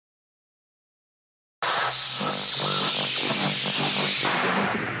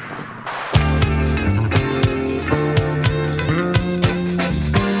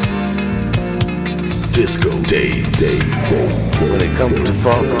Dave. When it comes to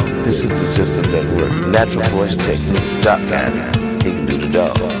funk, this is the system that works. Natural voice technique. Doc Cannon, he can do the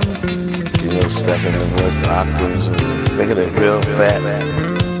dog. You know, stepping the voice, the octaves, making it real fat.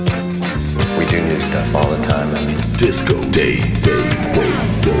 We do new stuff all the time. Disco Dave.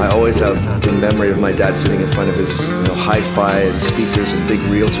 I always have the memory of my dad sitting in front of his hi-fi and speakers and big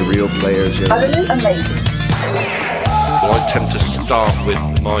reel-to-reel players. Utterly amazing. Well, I tend to start with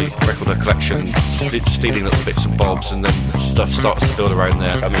my record collection, stealing little bits and bobs, and then stuff starts to build around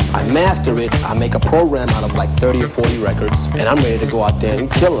there. I master it, I make a program out of like 30 or 40 records, and I'm ready to go out there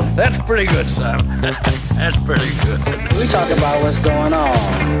and kill them. That's pretty good, Sam. That's pretty good. We talk about what's going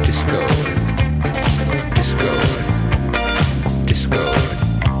on. Disco. Disco. Disco.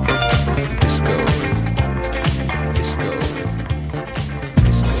 Disco. Disco.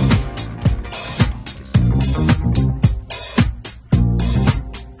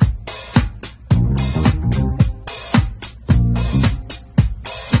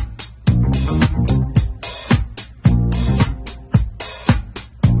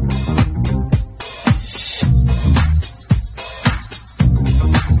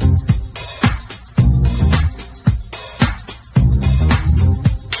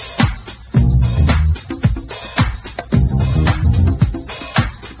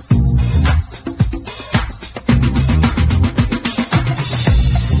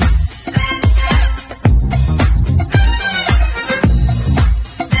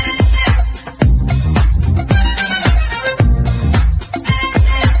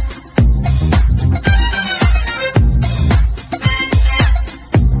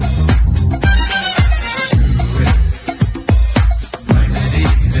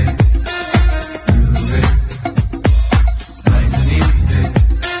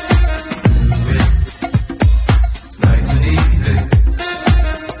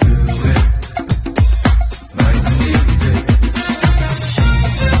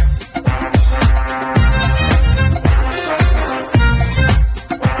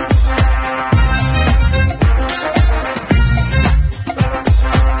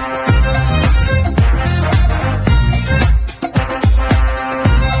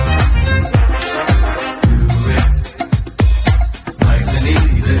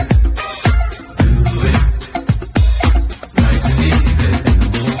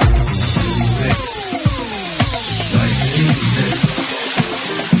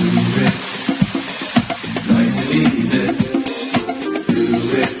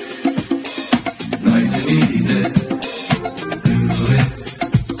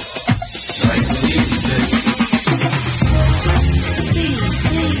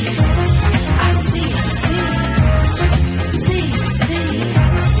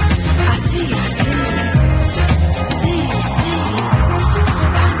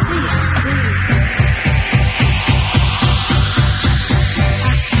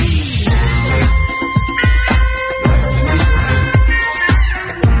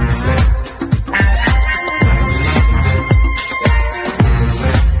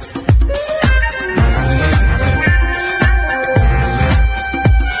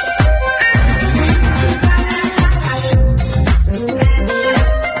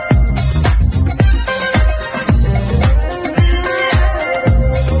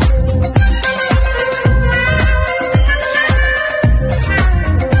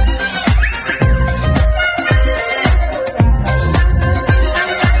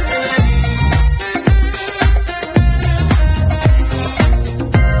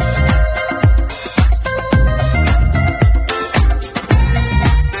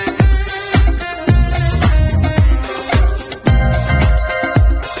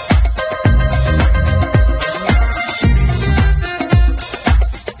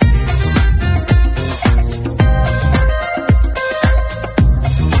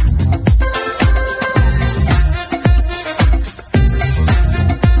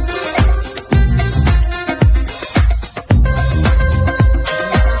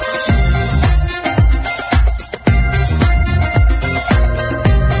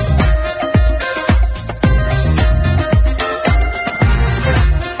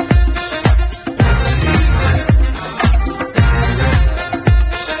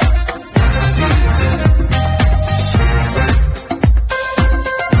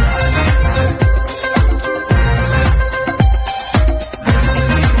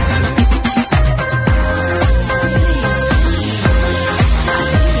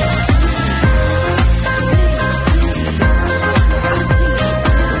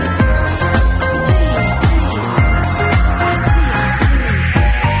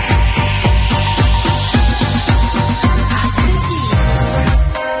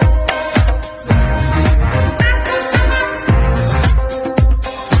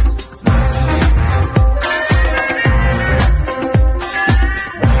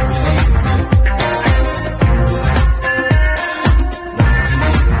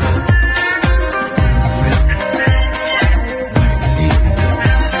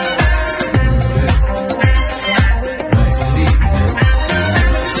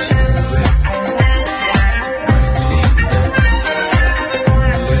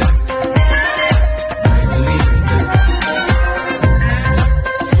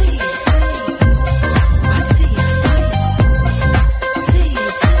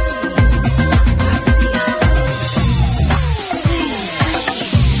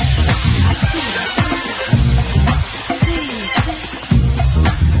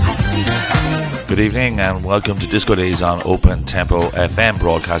 Good evening and welcome to Disco Days on Open Tempo FM,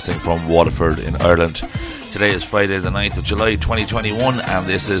 broadcasting from Waterford in Ireland. Today is Friday the 9th of July 2021 and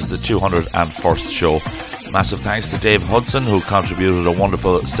this is the 201st show. Massive thanks to Dave Hudson, who contributed a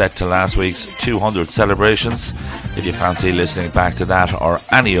wonderful set to last week's 200 celebrations. If you fancy listening back to that or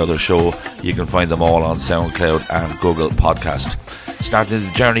any other show, you can find them all on SoundCloud and Google Podcast. Starting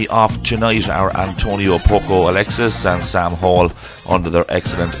the journey off tonight are Antonio Poco Alexis and Sam Hall under their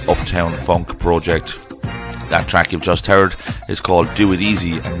excellent Uptown Funk project. That track you've just heard is called Do It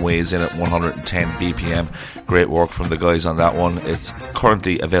Easy and weighs in at 110 BPM. Great work from the guys on that one. It's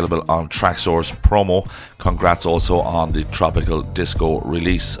currently available on Traxsource Promo. Congrats also on the Tropical Disco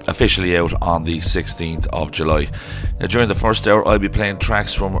release, officially out on the 16th of July. Now, during the first hour, I'll be playing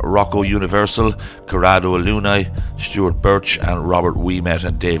tracks from Rocco Universal, Corrado Alunai, Stuart Birch and Robert Ouimet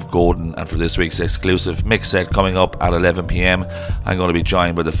and Dave Godin. And for this week's exclusive mix set coming up at 11 PM, I'm going to be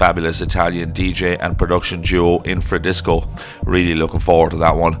joined by the fabulous Italian DJ and production duo Infradisco. Really looking forward to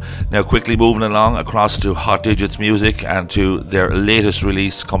that one. Now, quickly moving along across to Hot Digits Music and to their latest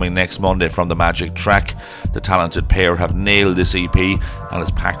release coming next Monday from the Magic Track. The talented pair have nailed this EP and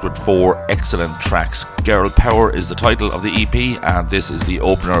it's packed with 4 excellent tracks. Girl Power is the title of the EP and this is the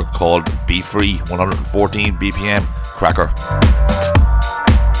opener called Be Free, 114 BPM. Cracker.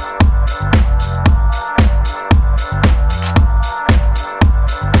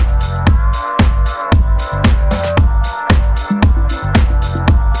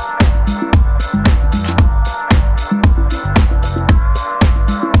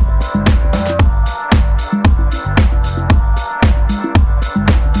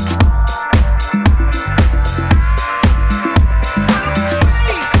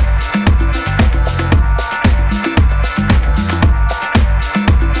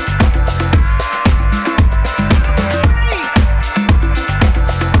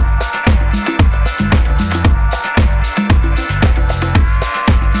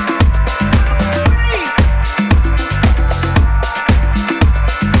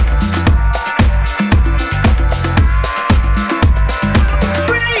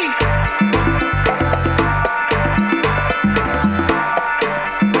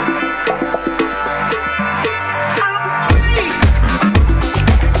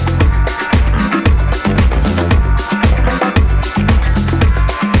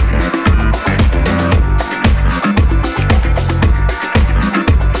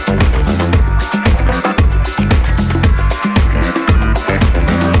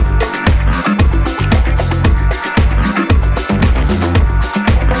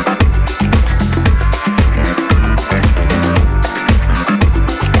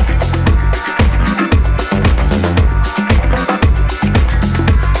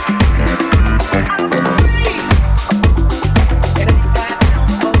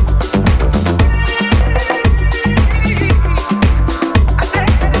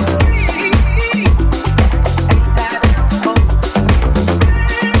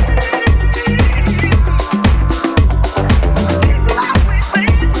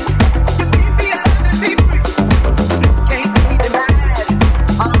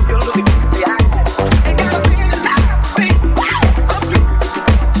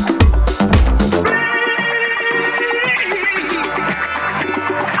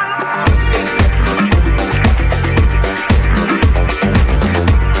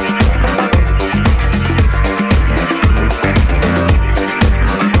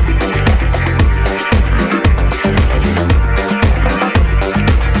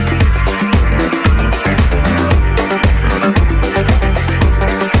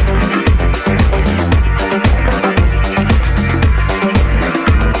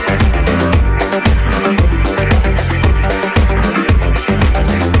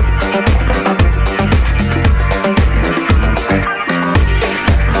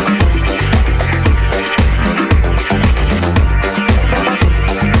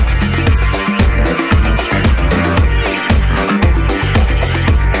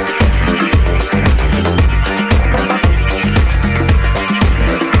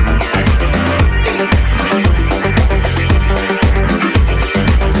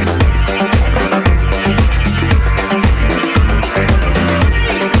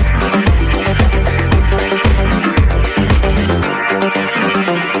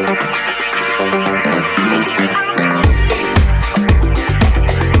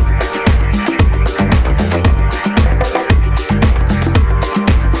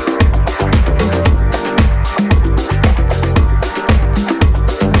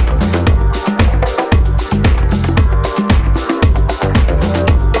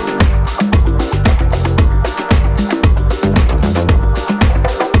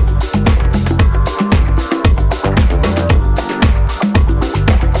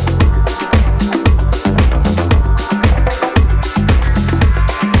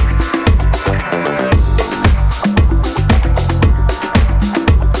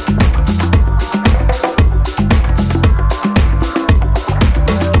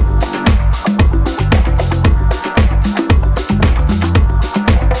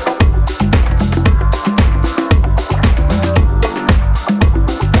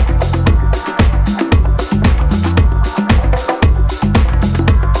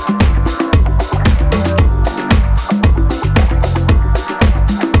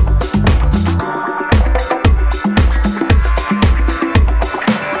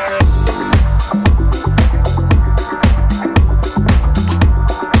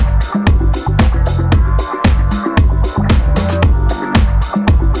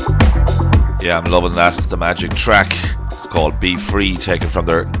 I'm loving that. It's a magic track. It's called Be Free, taken from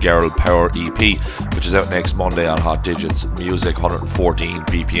their Girl Power EP, which is out next Monday on Hot Digits Music, 114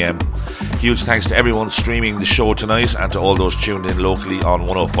 BPM. Huge thanks to everyone streaming the show tonight and to all those tuned in locally on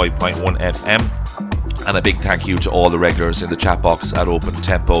 105.1 FM. And a big thank you to all the regulars in the chat box at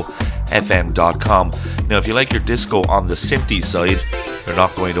OpenTempoFM.com. Now, if you like your disco on the synthy side, you're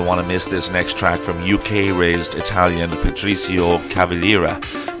not going to want to miss this next track from UK-raised Italian Patrizio Cavaliera,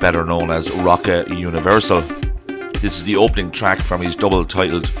 better known as Rocca Universal. This is the opening track from his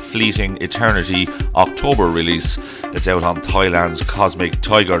double-titled Fleeting Eternity October release. It's out on Thailand's Cosmic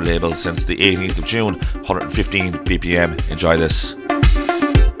Tiger label since the 18th of June, 115 BPM. Enjoy this.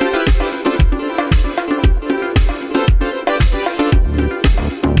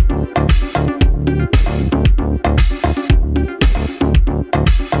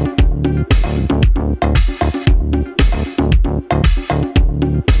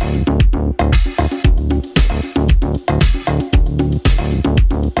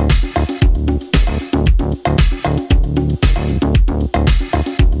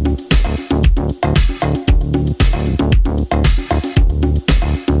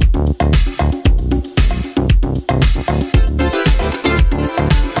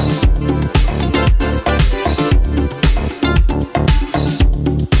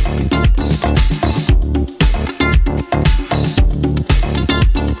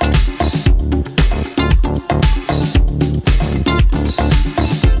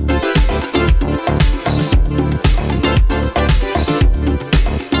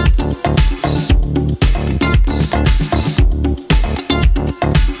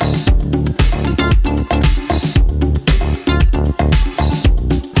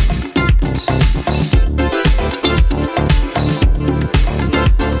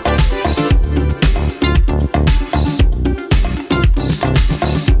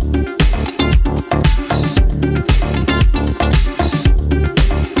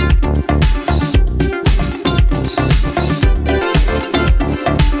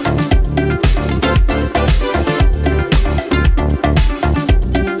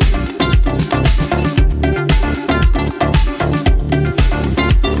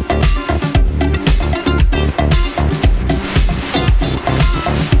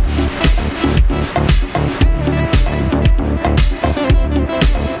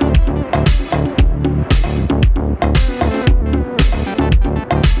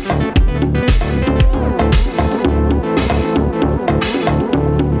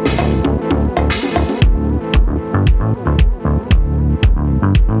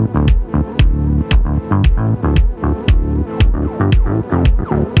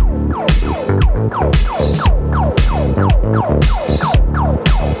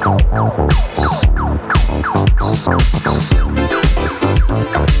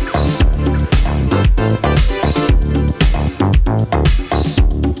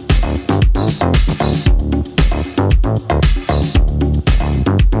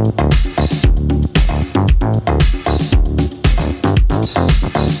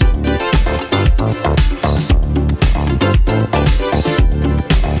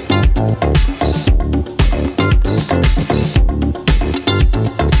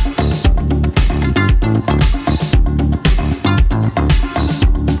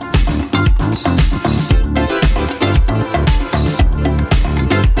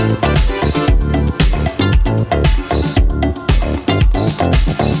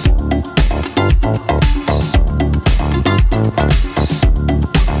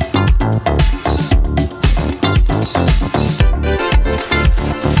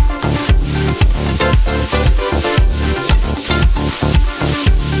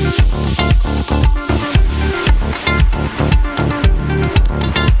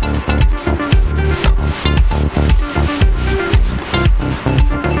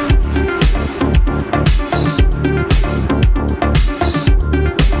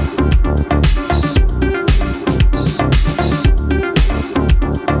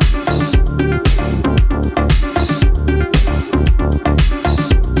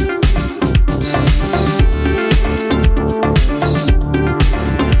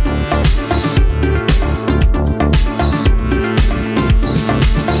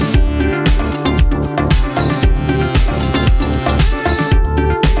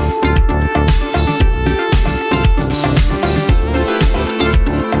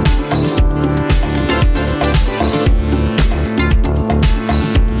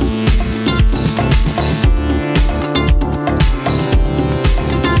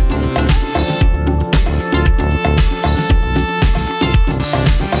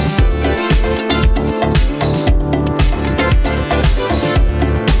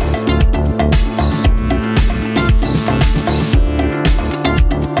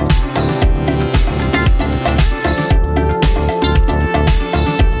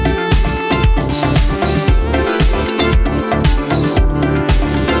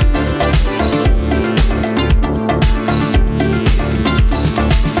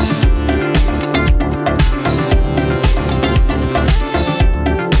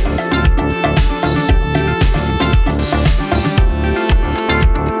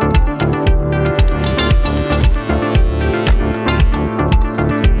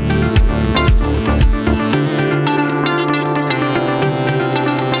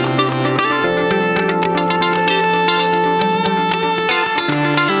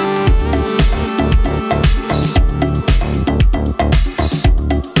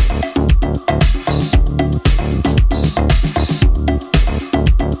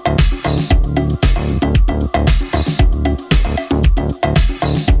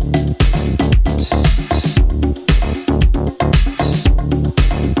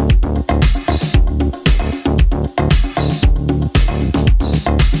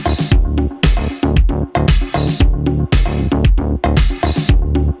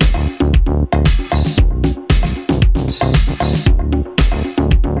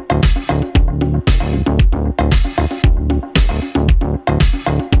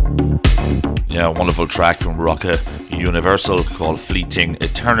 a wonderful track from Rocka Universal called Fleeting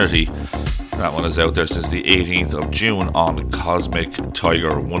Eternity. That one is out there since the 18th of June on Cosmic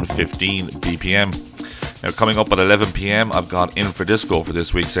Tiger 115 BPM. Now coming up at 11 PM, I've got In For Disco for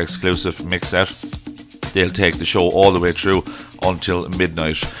this week's exclusive mix set. They'll take the show all the way through until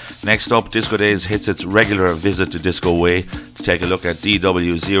midnight. Next up, Disco Days hits its regular visit to Disco Way to take a look at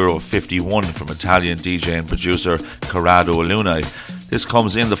DW051 from Italian DJ and producer Corrado Luna. This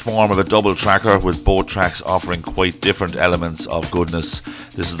comes in the form of a double tracker with both tracks offering quite different elements of goodness.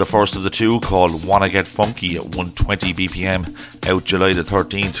 This is the first of the two called Wanna Get Funky at 120 BPM, out July the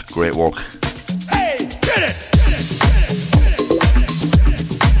 13th. Great work. Hey, get it!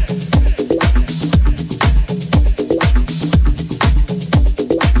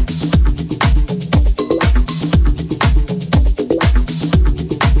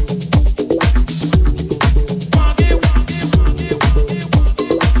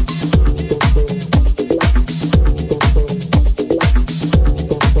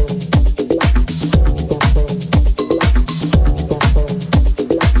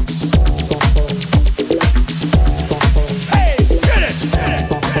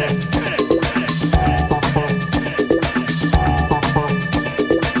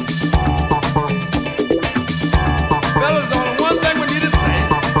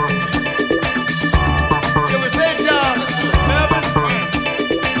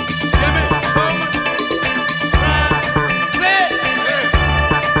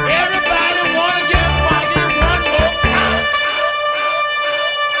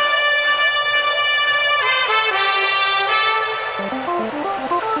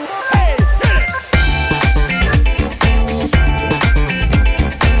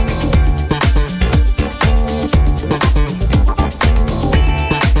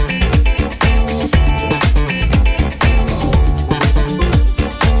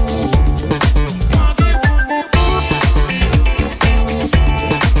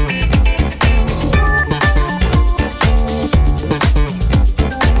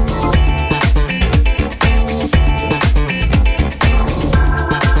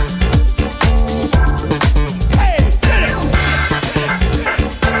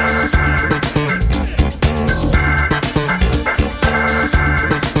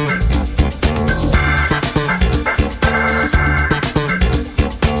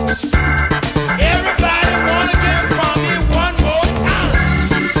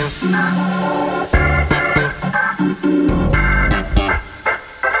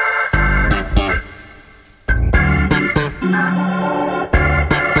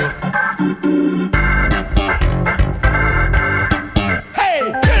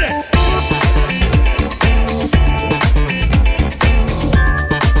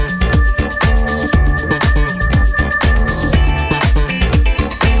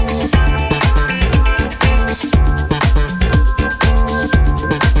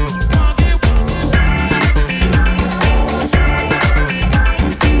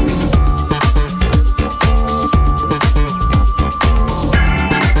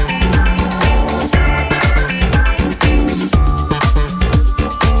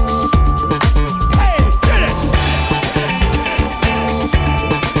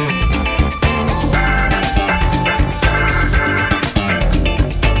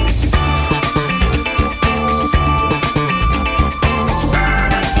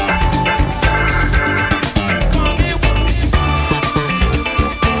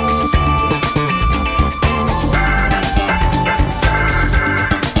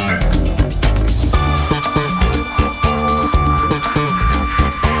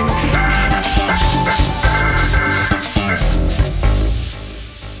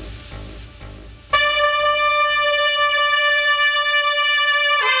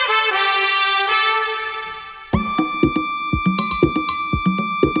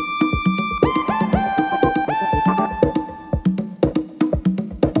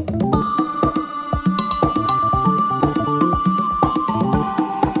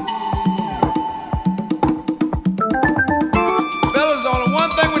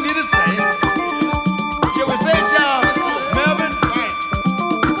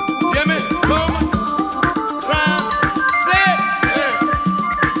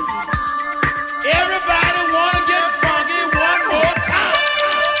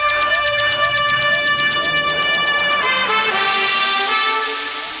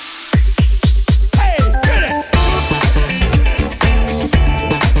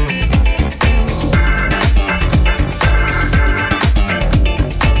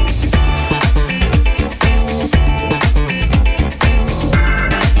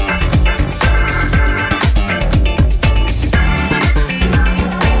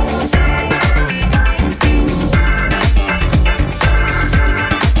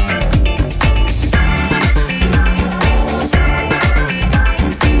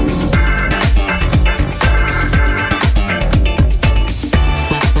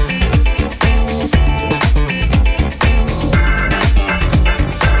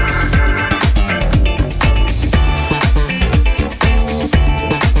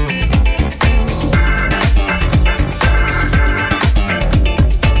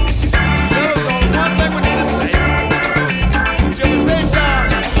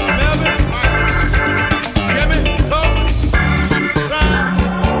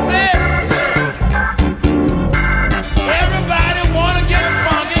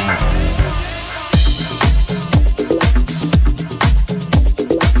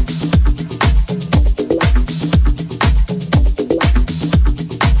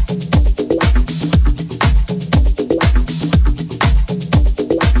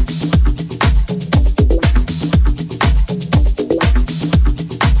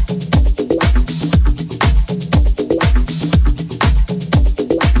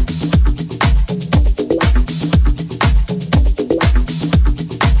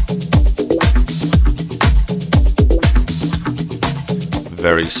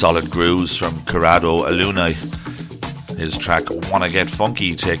 Solid Grooves from Corrado Alunai. His track Wanna Get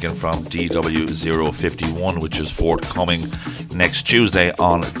Funky, taken from DW051, which is forthcoming next Tuesday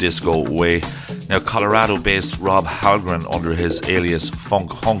on Disco Way. Now, Colorado-based Rob Halgren, under his alias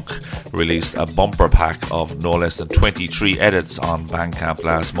Funk Hunk, released a bumper pack of no less than 23 edits on Bandcamp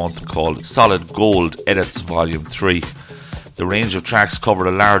last month called Solid Gold Edits Volume 3. The range of tracks covered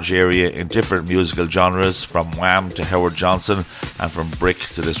a large area in different musical genres, from Wham to Howard Johnson, and from Brick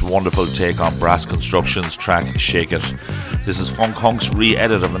to this wonderful take on Brass Construction's track Shake It. This is Funk Hunk's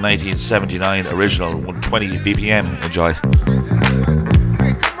re-edit of the 1979 original 120 BPM. Enjoy.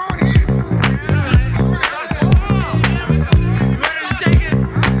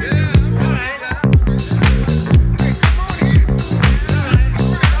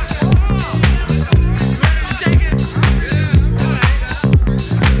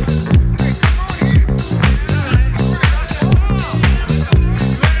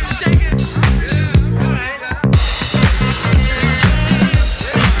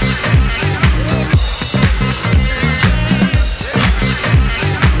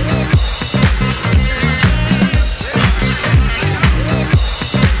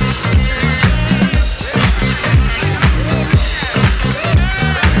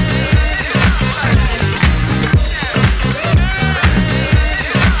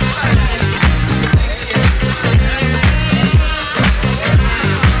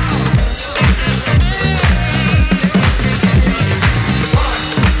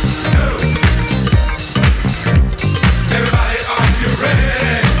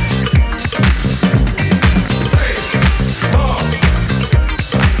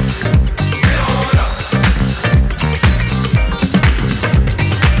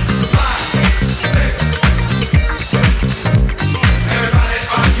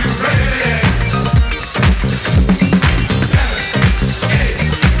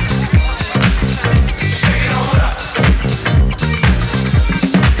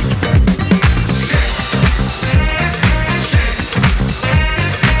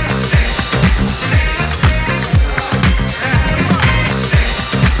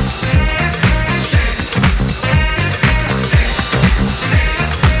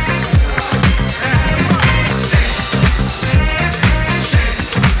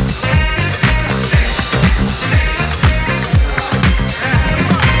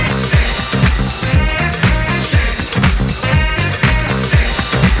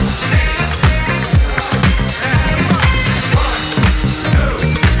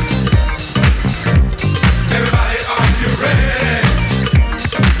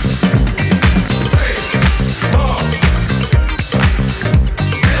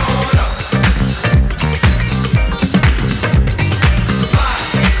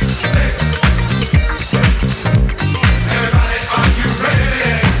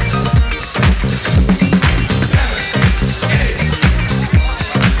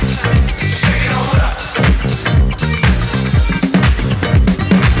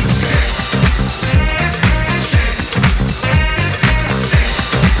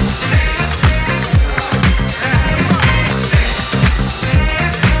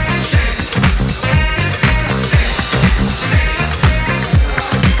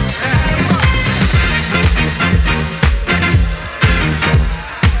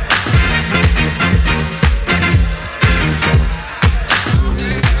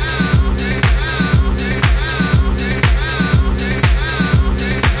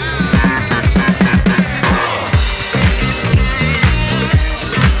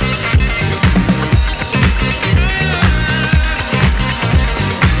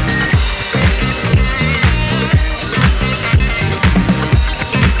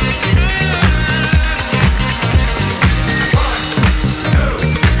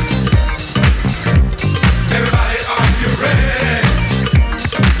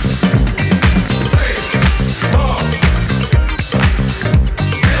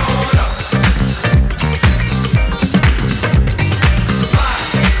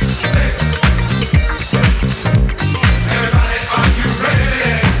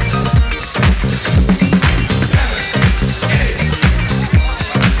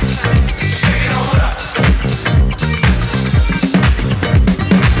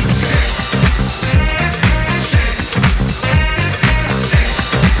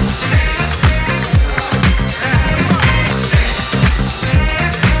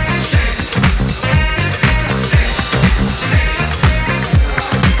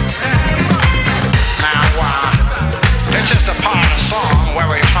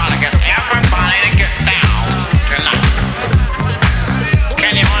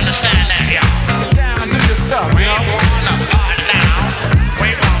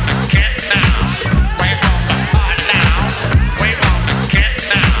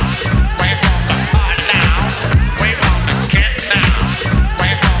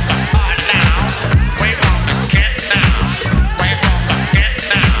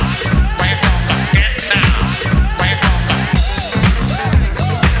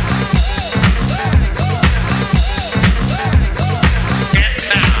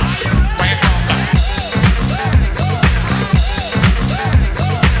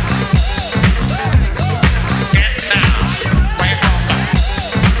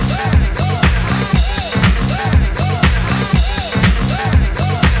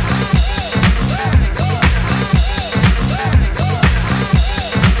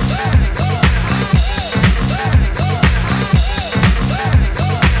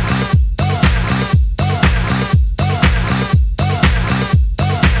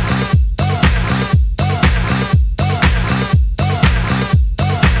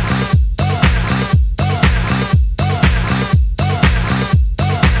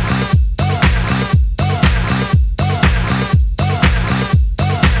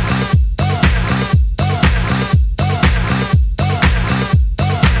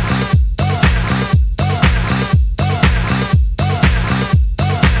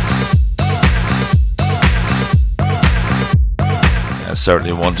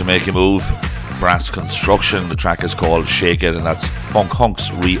 certainly one to make a move. Brass Construction, the track is called Shake It, and that's Funk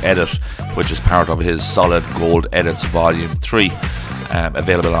Hunk's re-edit, which is part of his Solid Gold Edits Volume 3,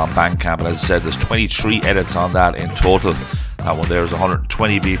 available on Bandcamp. And as I said, there's 23 edits on that in total. That one there is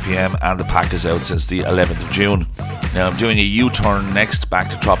 120 BPM, and the pack is out since the 11th of June. Now I'm doing a U-turn next, back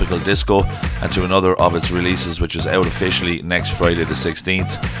to Tropical Disco and to another of its releases, which is out officially next Friday the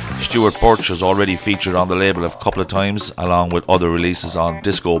 16th. Stuart Birch has already featured on the label a couple of times, along with other releases on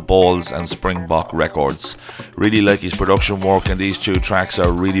Disco Balls and Springbok Records. Really like his production work, and these two tracks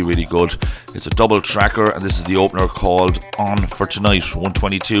are really, really good. It's a double tracker, and this is the opener called On For Tonight,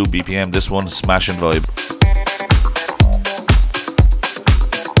 122 BPM, this one, smashing vibe.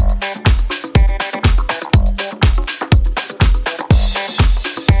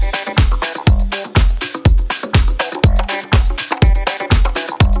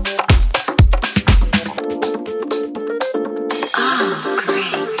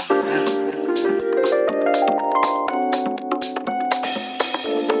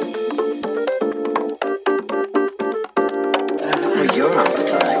 You're on for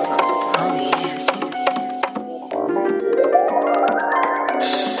tonight. Oh, yes.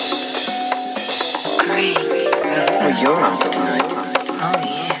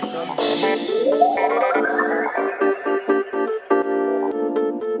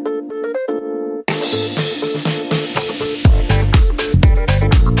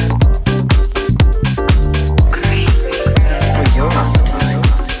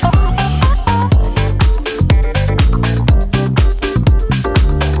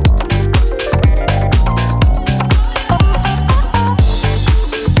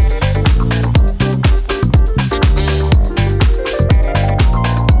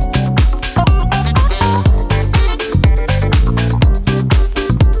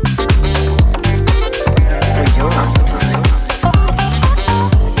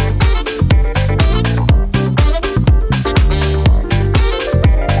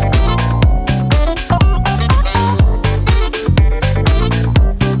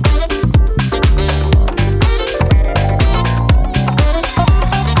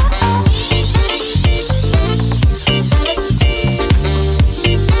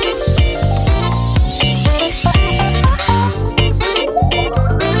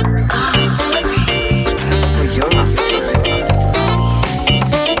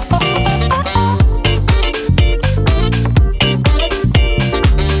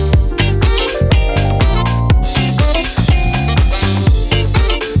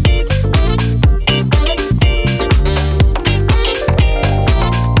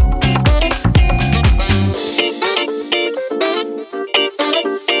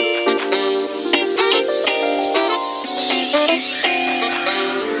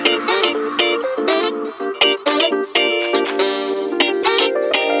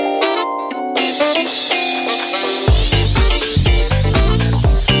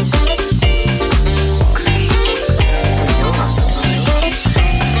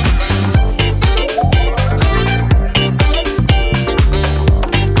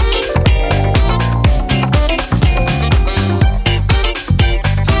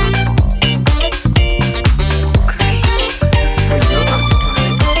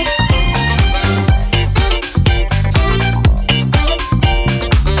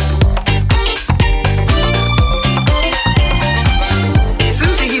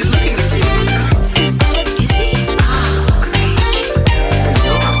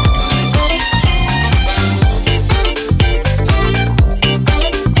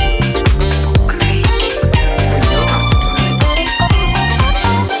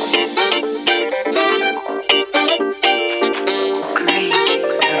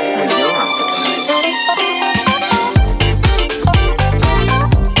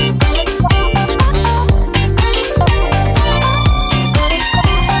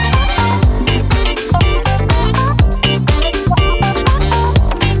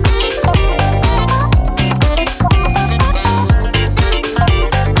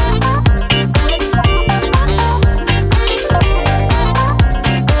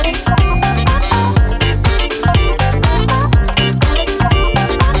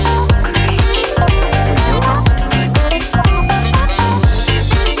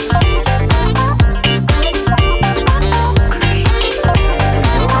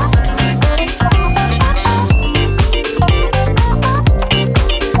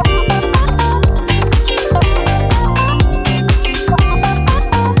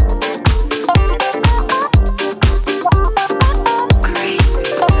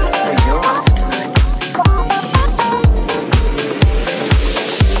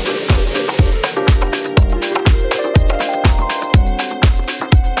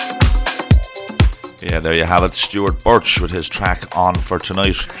 There you have it, Stuart Birch with his track On For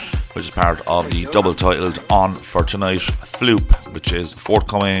Tonight, which is part of the double-titled On For Tonight Floop, which is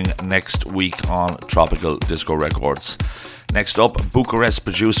forthcoming next week on Tropical Disco Records. Next up, Bucharest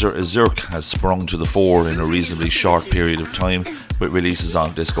producer Azurk has sprung to the fore in a reasonably short period of time with releases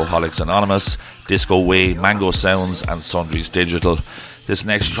on Discoholics Anonymous, Disco Way, Mango Sounds and Sundries Digital. This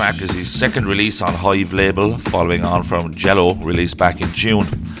next track is his second release on Hive label, following on from Jello, released back in June.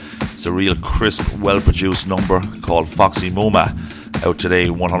 It's a real crisp, well-produced number called Foxy Muma, out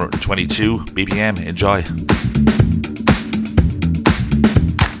today, 122 BPM. Enjoy.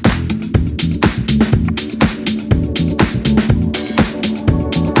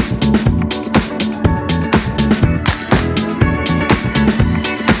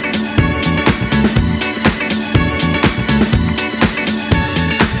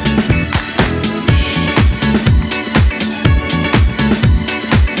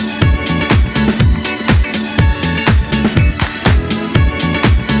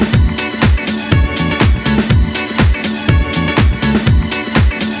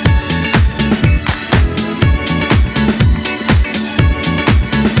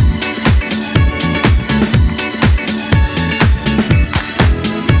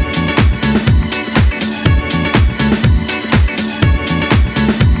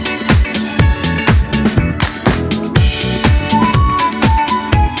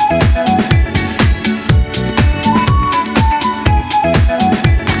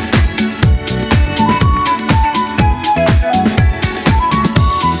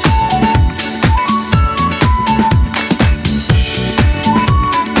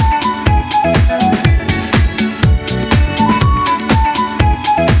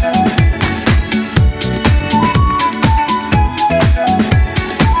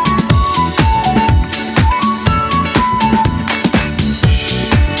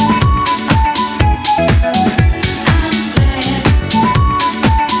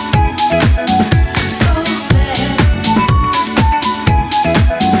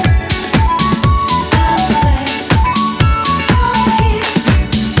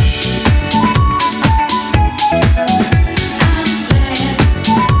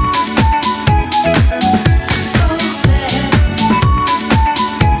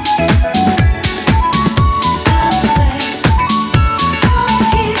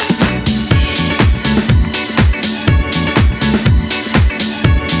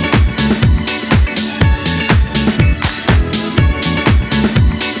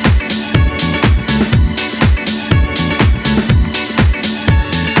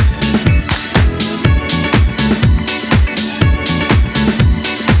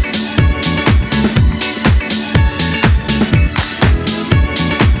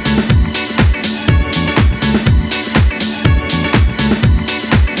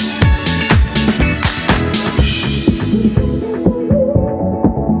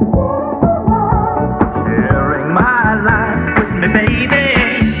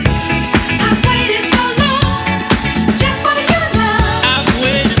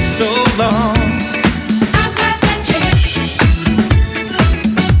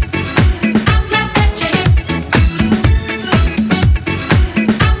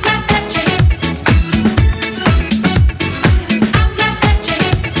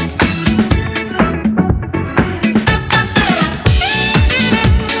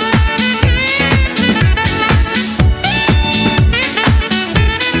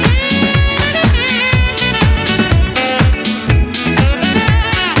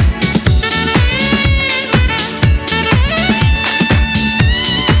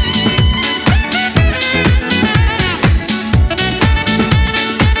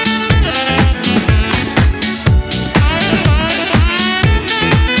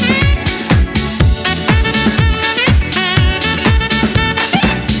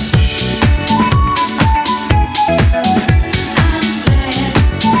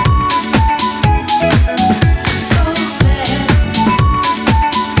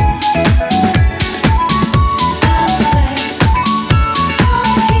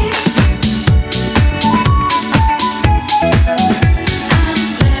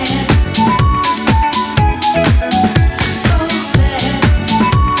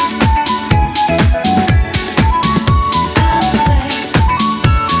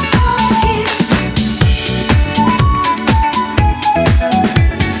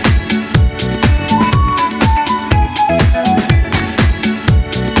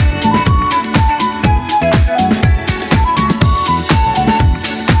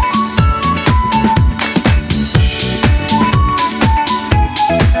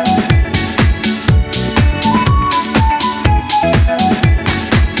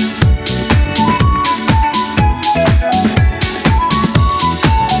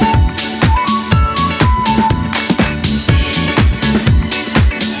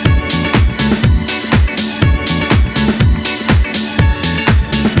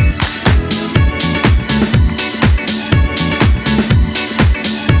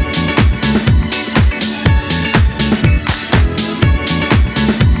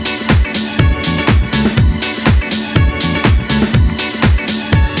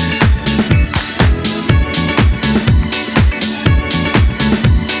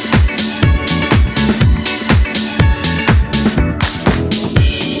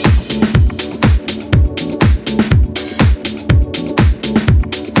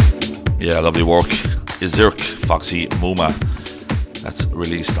 Yeah, lovely work. Izirk Foxy Muma. That's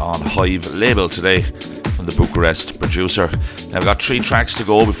released on Hive label today from the Bucharest producer. Now we've got 3 tracks to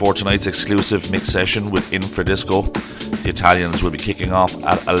go before tonight's exclusive mix session with Infradisco. The Italians will be kicking off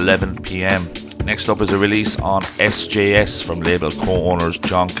at 11 p.m. Next up is a release on SJS from label co-owners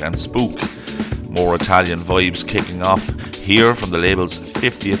Jonk and Spook. More Italian vibes kicking off here from the label's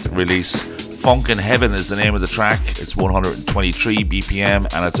 50th release. Funk in Heaven is the name of the track. It's 123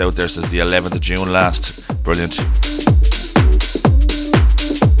 BPM and it's out there since the 11th of June last. Brilliant.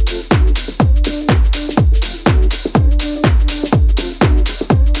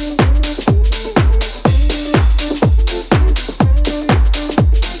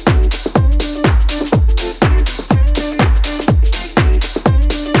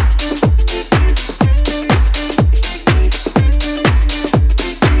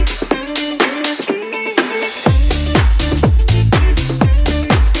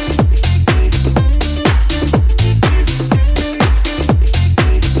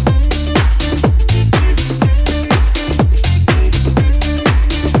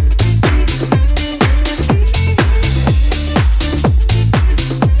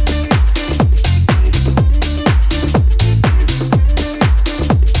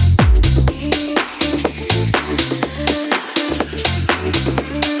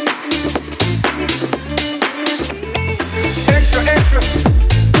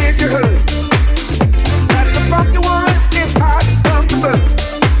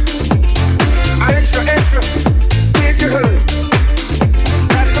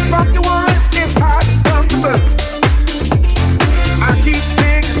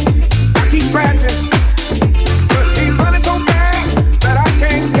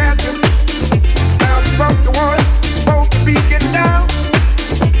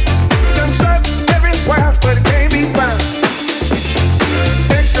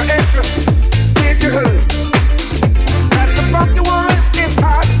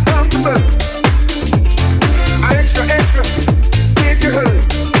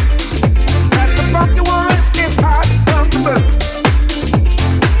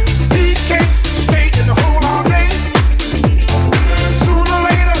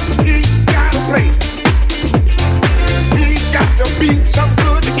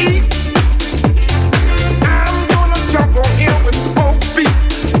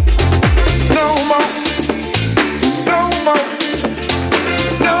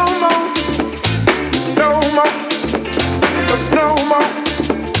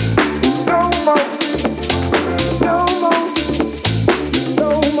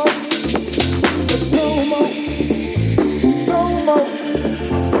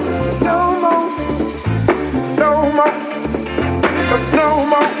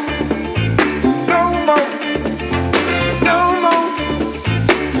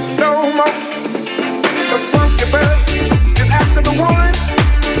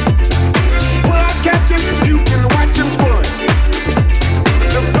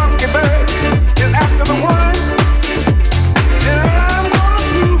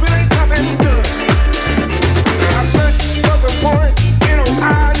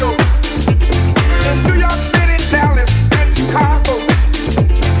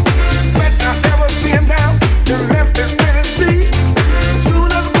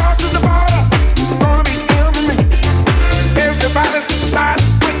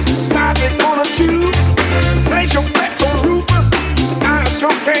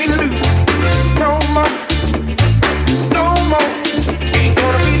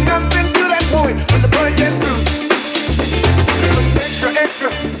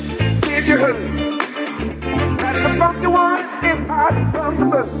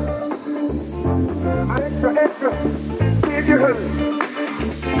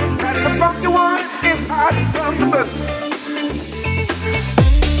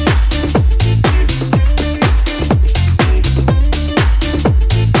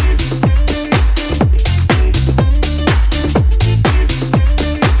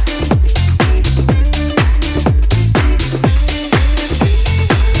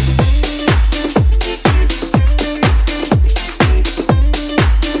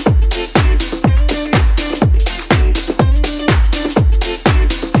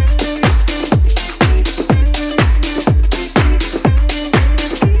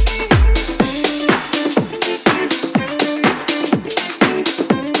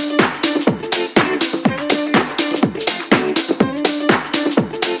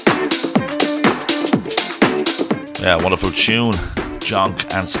 Yeah, wonderful tune,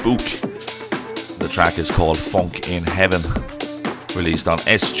 Jonk and Spook. The track is called Funk in Heaven, released on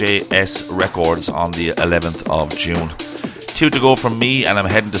SJS Records on the 11th of June. 2 to go from me, and I'm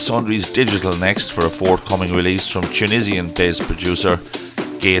heading to Sundry's Digital next for a forthcoming release from Tunisian-based producer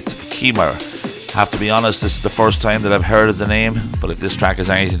Gate Kimar. Have to be honest, this is the first time that I've heard of the name, but if this track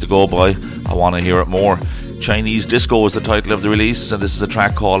is anything to go by, I want to hear it more. Chinese Disco is the title of the release, and this is a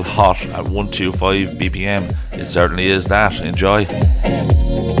track called Hot at 125 BPM. It certainly is that. Enjoy.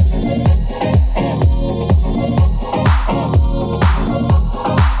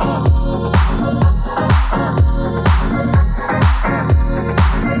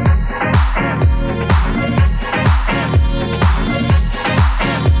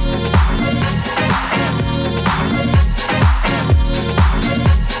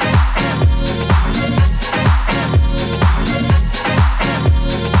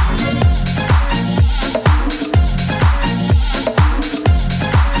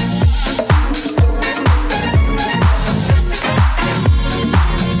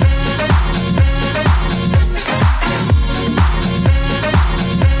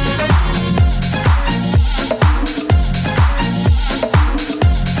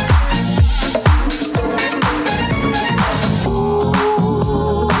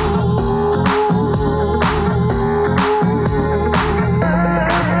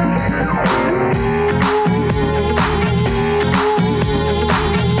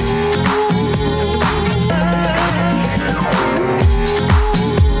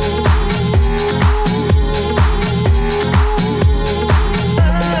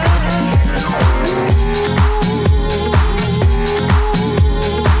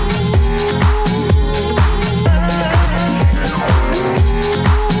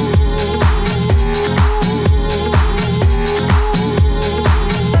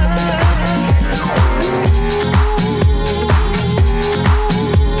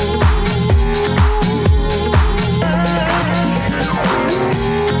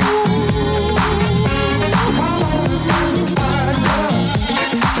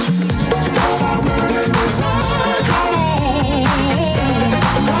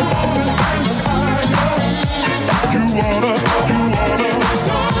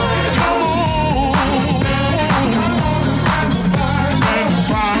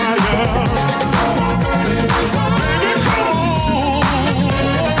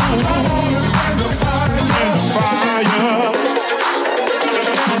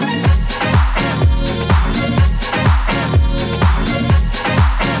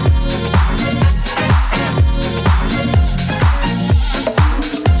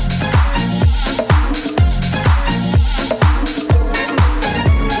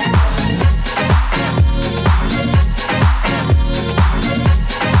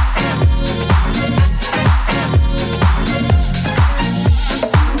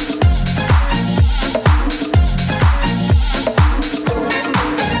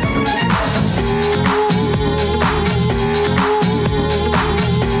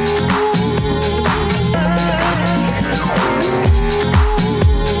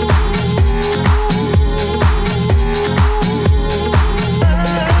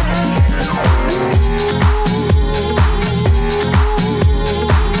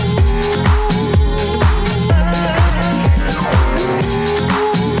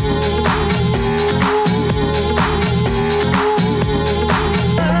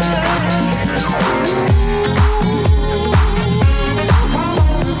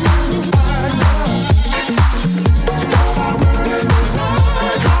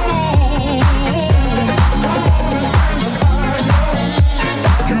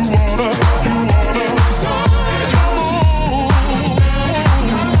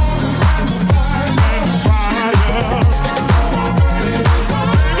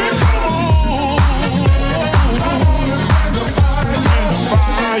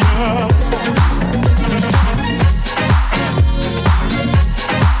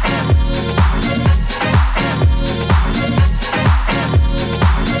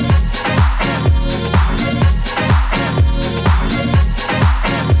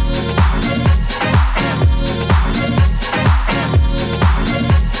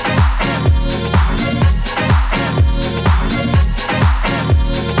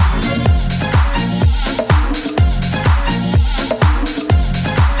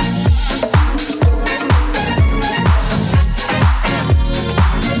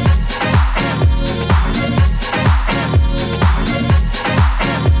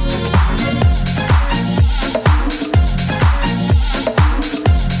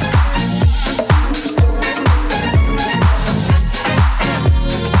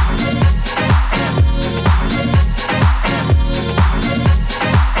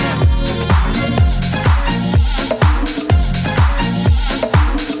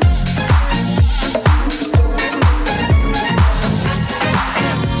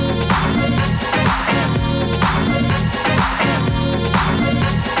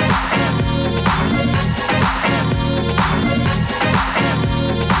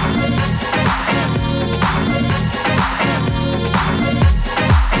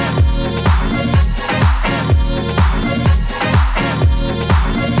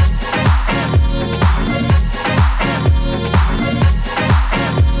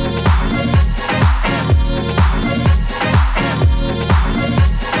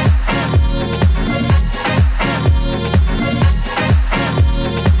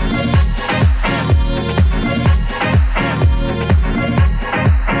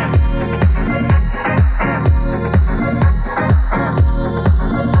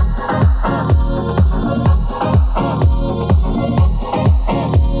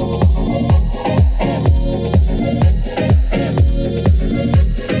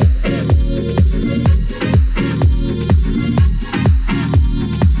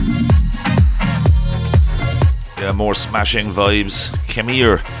 more smashing vibes.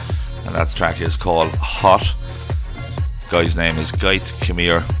 Khemir, and that track is called Hot. Guy's name is Gait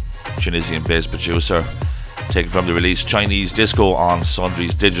Khemir, Tunisian based producer, taken from the release Chinese Disco on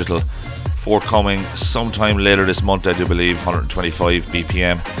Sundry's Digital, forthcoming sometime later this month, I do believe, 125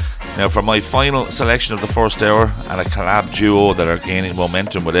 BPM. Now for my final selection of the first hour, and a collab duo that are gaining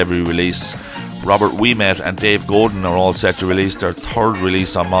momentum with every release, Robert Ouimet and Dave Godin are all set to release their third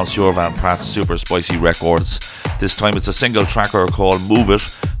release on Monsieur Van Pratt's Super Spicy Records. This time it's a single tracker called Move It,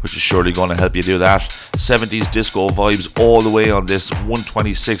 which is surely going to help you do that. 70s disco vibes all the way on this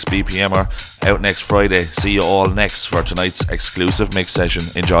 126 BPMer, out next Friday. See you all next for tonight's exclusive mix session.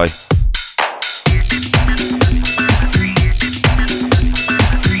 Enjoy.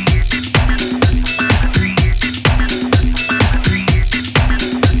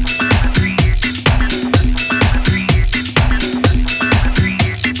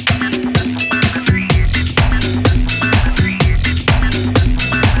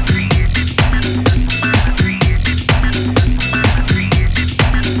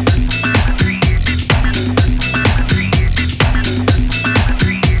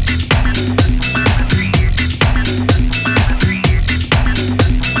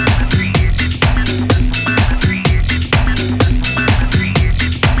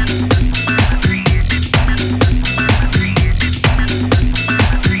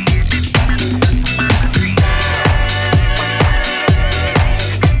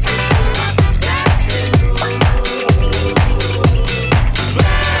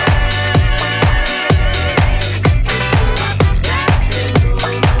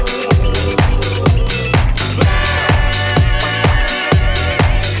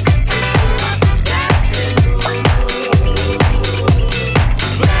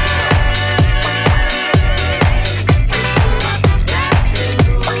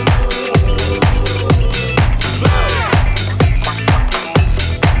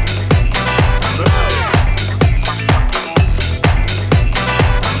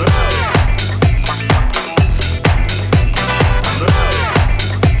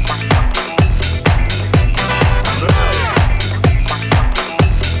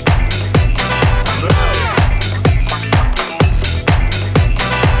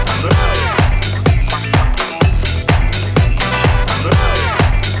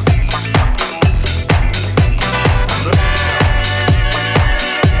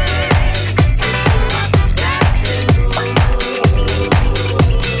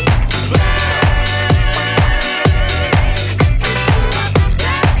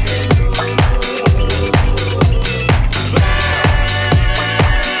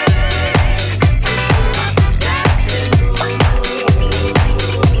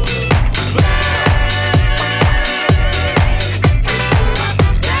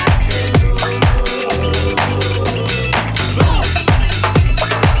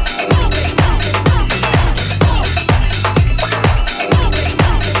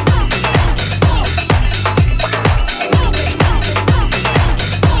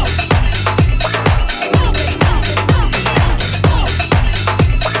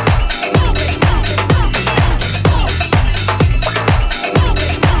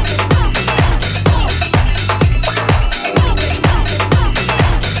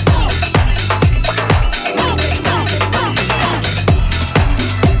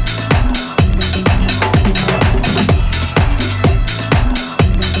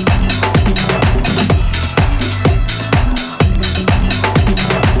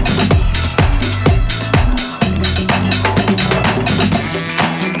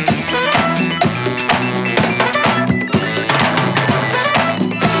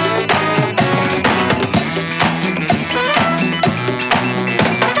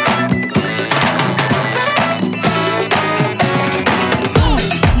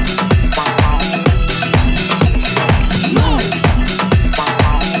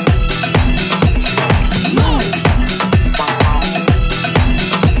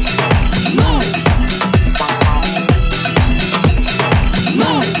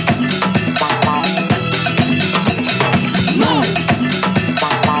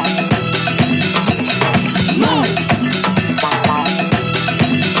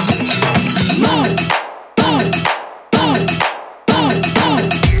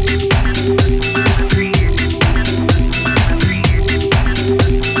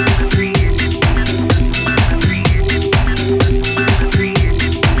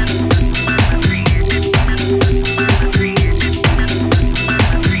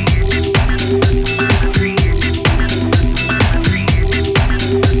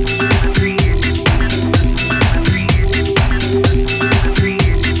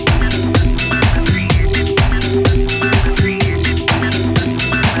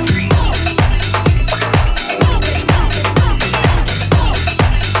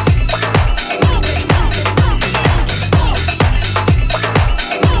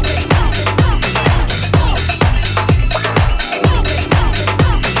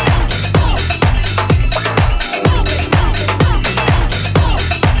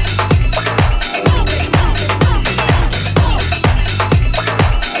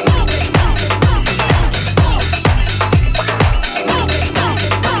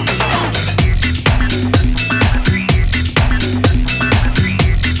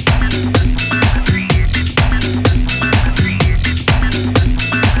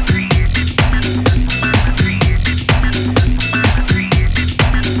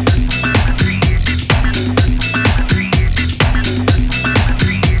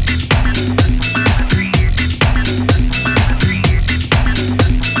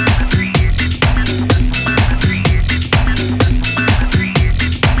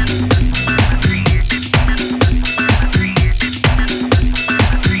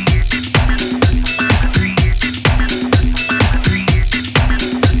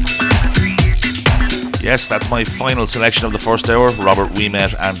 Yes, that's my final selection of the first hour. Robert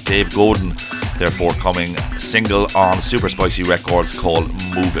Ouimet and Dave Godin, their forthcoming single on Super Spicy Records called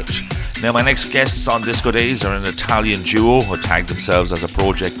Move It. Now, my next guests on Disco Days are an Italian duo who tagged themselves as a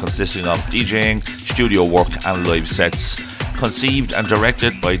project consisting of DJing, studio work and live sets. Conceived and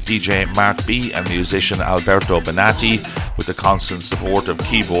directed by DJ Mark B and musician Alberto Benatti, with the constant support of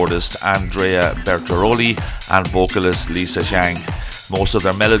keyboardist Andrea Bertaroli and vocalist Lisa Zhang. Most of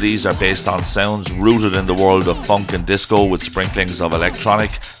their melodies are based on sounds rooted in the world of funk and disco, with sprinklings of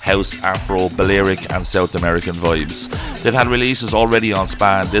electronic, house, afro, Balearic and South American vibes. They've had releases already on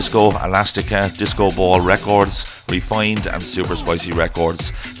Spa and Disco, Elastica, Disco Ball Records, Refined and Super Spicy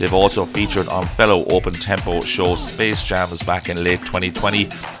Records. They've also featured on fellow open tempo show Space Jams back in late 2020.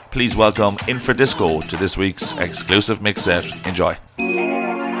 Please welcome Infradisco to this week's exclusive mix set. Enjoy.